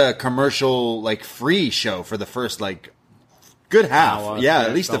this was a commercial, free show for the first, good half. Hour,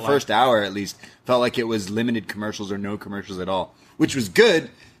 at least the first hour, at least. Felt like it was limited commercials or no commercials at all, which was good.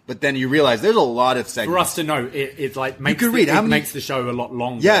 But then you realize there's a lot of segments. For us to know, it makes the show a lot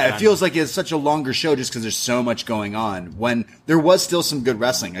longer. Yeah, it feels like it's such a longer show just because there's so much going on. When there was still some good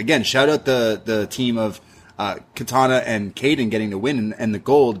wrestling. Again, shout out the team of Katana and Kaden getting the win and the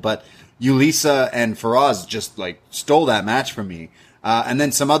gold. But Yulisa and Faraz just stole that match from me. And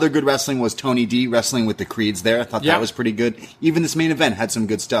then some other good wrestling was Tony D wrestling with the Creeds there. I thought that was pretty good. Even this main event had some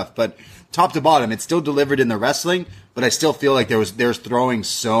good stuff. But top to bottom, it still delivered in the wrestling, but I still feel like there was throwing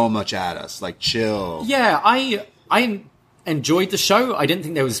so much at us. Chill. Yeah, I enjoyed the show. I didn't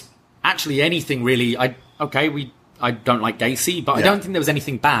think there was actually anything really. I don't like Gacy, but I don't think there was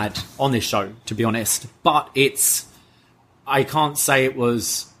anything bad on this show, to be honest. But I can't say it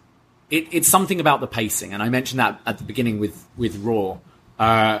was it's something about the pacing, and I mentioned that at the beginning with Raw.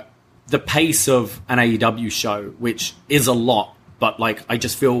 The pace of an AEW show, which is a lot, but like I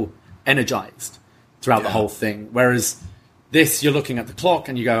just feel energized throughout the whole thing. Whereas this, you're looking at the clock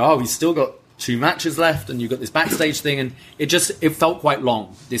and you go, oh, we've still got 2 matches left, and you've got this backstage thing, and it felt quite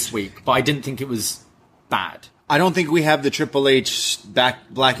long this week, but I didn't think it was bad. I don't think we have the Triple H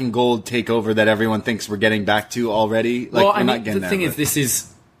black and gold takeover that everyone thinks we're getting back to already. Like, well, I mean, not getting the thing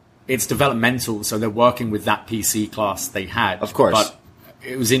is, it's developmental, so they're working with that PC class they had. Of course. But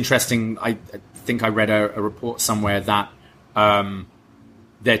it was interesting. I think I read a report somewhere that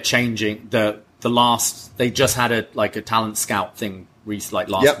they're changing the last. They just had a talent scout thing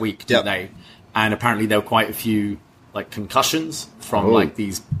last week, didn't they? And apparently there were quite a few like concussions from like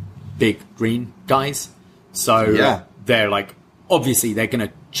these big green guys. So they're like, obviously they're going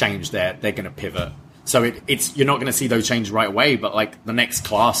to change they're going to pivot. So it's you're not going to see those changes right away, but like the next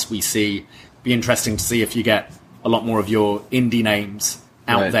class we see, be interesting to see if you get a lot more of your indie names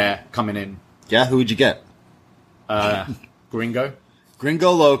out there coming in. Yeah, who would you get? Gringo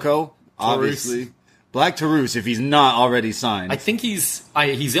Loco, obviously. Black Taurus, if he's not already signed. I think he's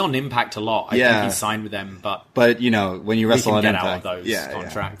on Impact a lot. I think he's signed with them, but you know, when you wrestle on Impact, out of those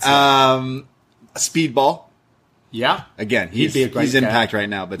contracts. Speedball. Yeah. Again, he's Impact right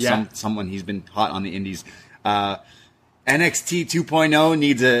now, but someone he's been hot on the indies. NXT 2.0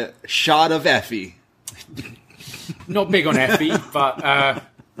 needs a shot of Effie. Not big on Effie, but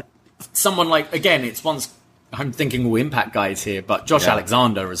someone like, again, it's once I'm thinking all Impact guys here, but Josh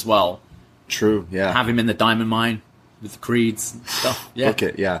Alexander as well. True, yeah. Have him in the Diamond Mine with the Creeds and stuff. Yeah.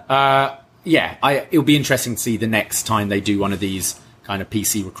 Okay, yeah. It'll be interesting to see the next time they do one of these kind of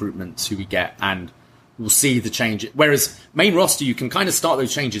PC recruitments who we get, and we'll see the change. Whereas main roster, you can kind of start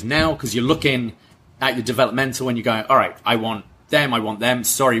those changes now because you're looking at your developmental and you're going, all right, I want them.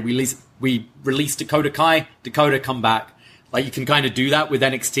 Sorry, we released Dakota Kai. Dakota, come back. Like, you can kind of do that with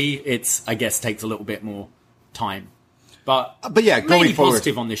NXT. It's, I guess, takes a little bit more time. But yeah, going forward,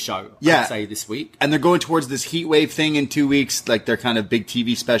 positive on this show, I'd say, this week. And they're going towards this heat wave thing in 2 weeks, like their kind of big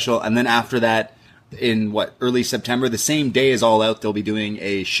TV special. And then after that, in early September, the same day as All Out, they'll be doing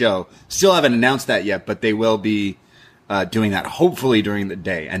a show. Still haven't announced that yet, but they will be doing that hopefully during the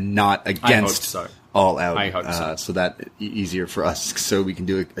day and not against All Out. I hope so. So that easier for us, so we can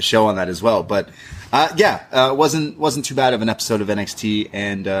do a show on that as well. But wasn't too bad of an episode of NXT,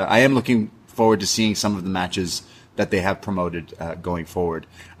 and I am looking forward to seeing some of the matches that they have promoted going forward.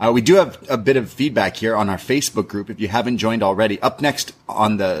 We do have a bit of feedback here on our Facebook group. If you haven't joined already, Up Next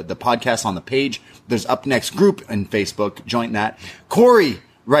on the podcast on the page, there's Up Next group in Facebook. Join that. Corey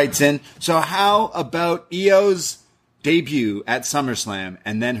writes in, so how about Io's debut at SummerSlam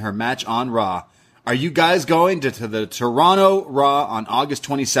and then her match on Raw? Are you guys going to the Toronto Raw on August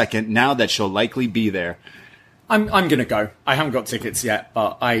 22nd now that she'll likely be there? I'm going to go. I haven't got tickets yet,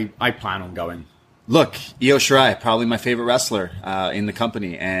 but I plan on going. Look, Io Shirai, probably my favorite wrestler in the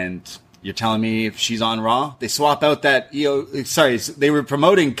company, and you're telling me if she's on Raw, they swap out that Io. Sorry, they were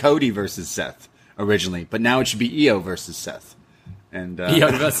promoting Cody versus Seth originally, but now it should be Io versus Seth. And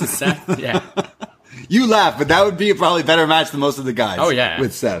Io versus Seth, yeah. You laugh, but that would be a probably better match than most of the guys. Oh, yeah.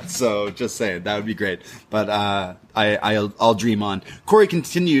 With Seth. So just saying, that would be great. But I'll dream on. Corey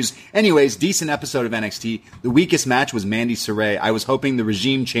continues, anyways, decent episode of NXT. The weakest match was Mandy Saray. I was hoping the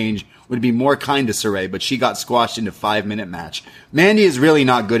regime change would be more kind to Saray, but she got squashed into a 5-minute match. Mandy is really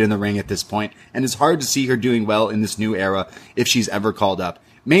not good in the ring at this point, and it's hard to see her doing well in this new era if she's ever called up.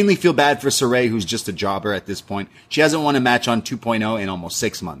 Mainly feel bad for Saray, who's just a jobber at this point. She hasn't won a match on 2.0 in almost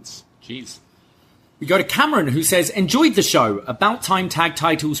 6 months. Jeez. We go to Cameron, who says, enjoyed the show. About time tag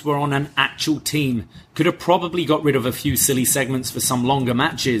titles were on an actual team. Could have probably got rid of a few silly segments for some longer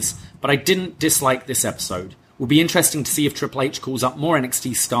matches, but I didn't dislike this episode. Will be interesting to see if Triple H calls up more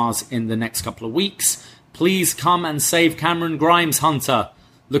NXT stars in the next couple of weeks. Please come and save Cameron Grimes, Hunter.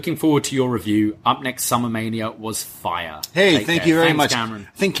 Looking forward to your review. Up Next Summer Mania was fire. Hey, thank you very much. Cameron.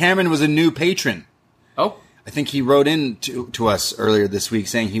 I think Cameron was a new patron. Oh. I think he wrote in to us earlier this week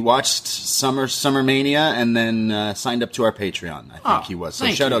saying he watched Summer Mania and then signed up to our Patreon. I think he was. So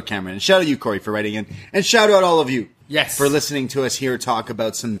shout out Cameron. And shout out you, Corey, for writing in. And shout out all of you for listening to us here talk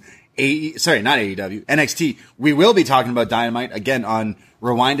about some NXT. We will be talking about Dynamite again on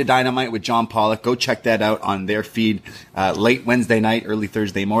Rewind to Dynamite with John Pollock. Go check that out on their feed late Wednesday night, early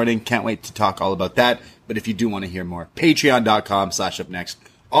Thursday morning. Can't wait to talk all about that. But if you do want to hear more, patreon.com/upnext.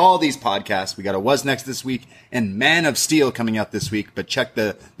 All these podcasts. We got a Was Next this week and Man of Steel coming out this week. But check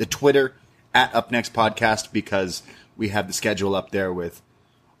the Twitter at UpNext Podcast because we have the schedule up there with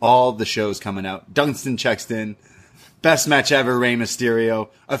all the shows coming out. Dunstan checks in. Best match ever, Rey Mysterio.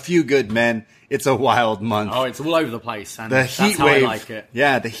 A few good men. It's a wild month. Oh, it's all over the place. And the heat that's how wave. I like it.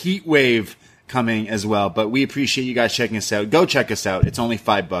 Yeah, the heat wave coming as well. But we appreciate you guys checking us out. Go check us out. It's only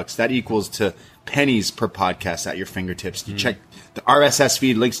 $5. That equals to pennies per podcast at your fingertips. You check the RSS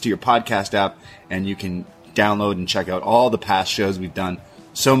feed, links to your podcast app, and you can download and check out all the past shows we've done.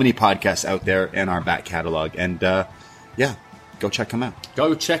 So many podcasts out there in our back catalog. And, yeah, go check them out.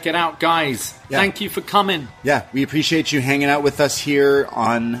 Go check it out, guys. Yeah. Thank you for coming. Yeah, we appreciate you hanging out with us here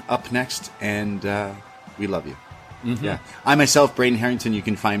on Up Next, and we love you. Mm-hmm. Yeah, I myself, Braden Harrington. You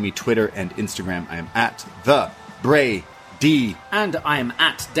can find me Twitter and Instagram. I am at the Bray D, and I am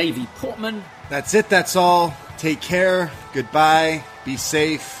at Davey Portman. That's it. That's all. Take care. Goodbye. Be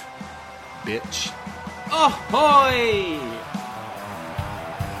safe, bitch. Ahoy!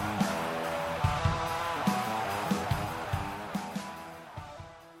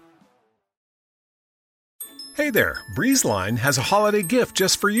 Hey there, BreezeLine has a holiday gift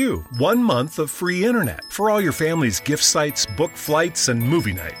just for you. 1 month of free internet for all your family's gift sites, book flights, and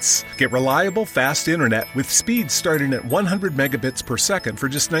movie nights. Get reliable, fast internet with speeds starting at 100 megabits per second for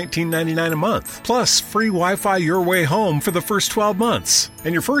just $19.99 a month. Plus, free Wi-Fi your way home for the first 12 months.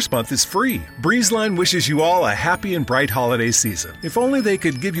 And your first month is free. BreezeLine wishes you all a happy and bright holiday season. If only they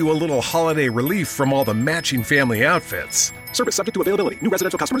could give you a little holiday relief from all the matching family outfits. Service subject to availability. New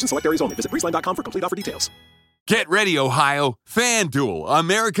residential customers in select areas only. Visit breezeline.com for complete offer details. Get ready, Ohio. FanDuel,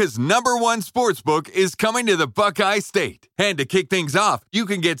 America's #1 sportsbook, is coming to the Buckeye State. And to kick things off, you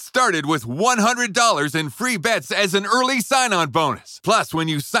can get started with $100 in free bets as an early sign-on bonus. Plus, when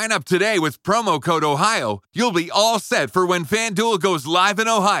you sign up today with promo code OHIO, you'll be all set for when FanDuel goes live in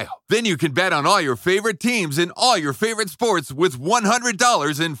Ohio. Then you can bet on all your favorite teams in all your favorite sports with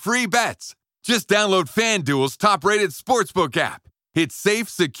 $100 in free bets. Just download FanDuel's top-rated sportsbook app. It's safe,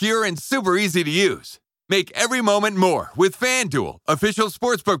 secure, and super easy to use. Make every moment more with FanDuel, official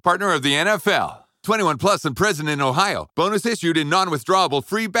sportsbook partner of the NFL. 21 plus and present in Ohio. Bonus issued in non-withdrawable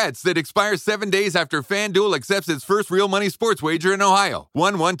free bets that expire 7 days after FanDuel accepts its first real money sports wager in Ohio.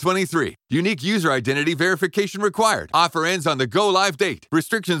 1/1/23. Unique user identity verification required. Offer ends on the go-live date.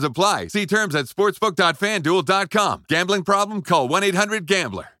 Restrictions apply. See terms at sportsbook.fanduel.com. Gambling problem? Call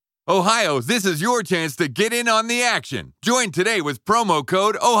 1-800-GAMBLER. Ohio, this is your chance to get in on the action. Join today with promo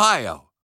code OHIO.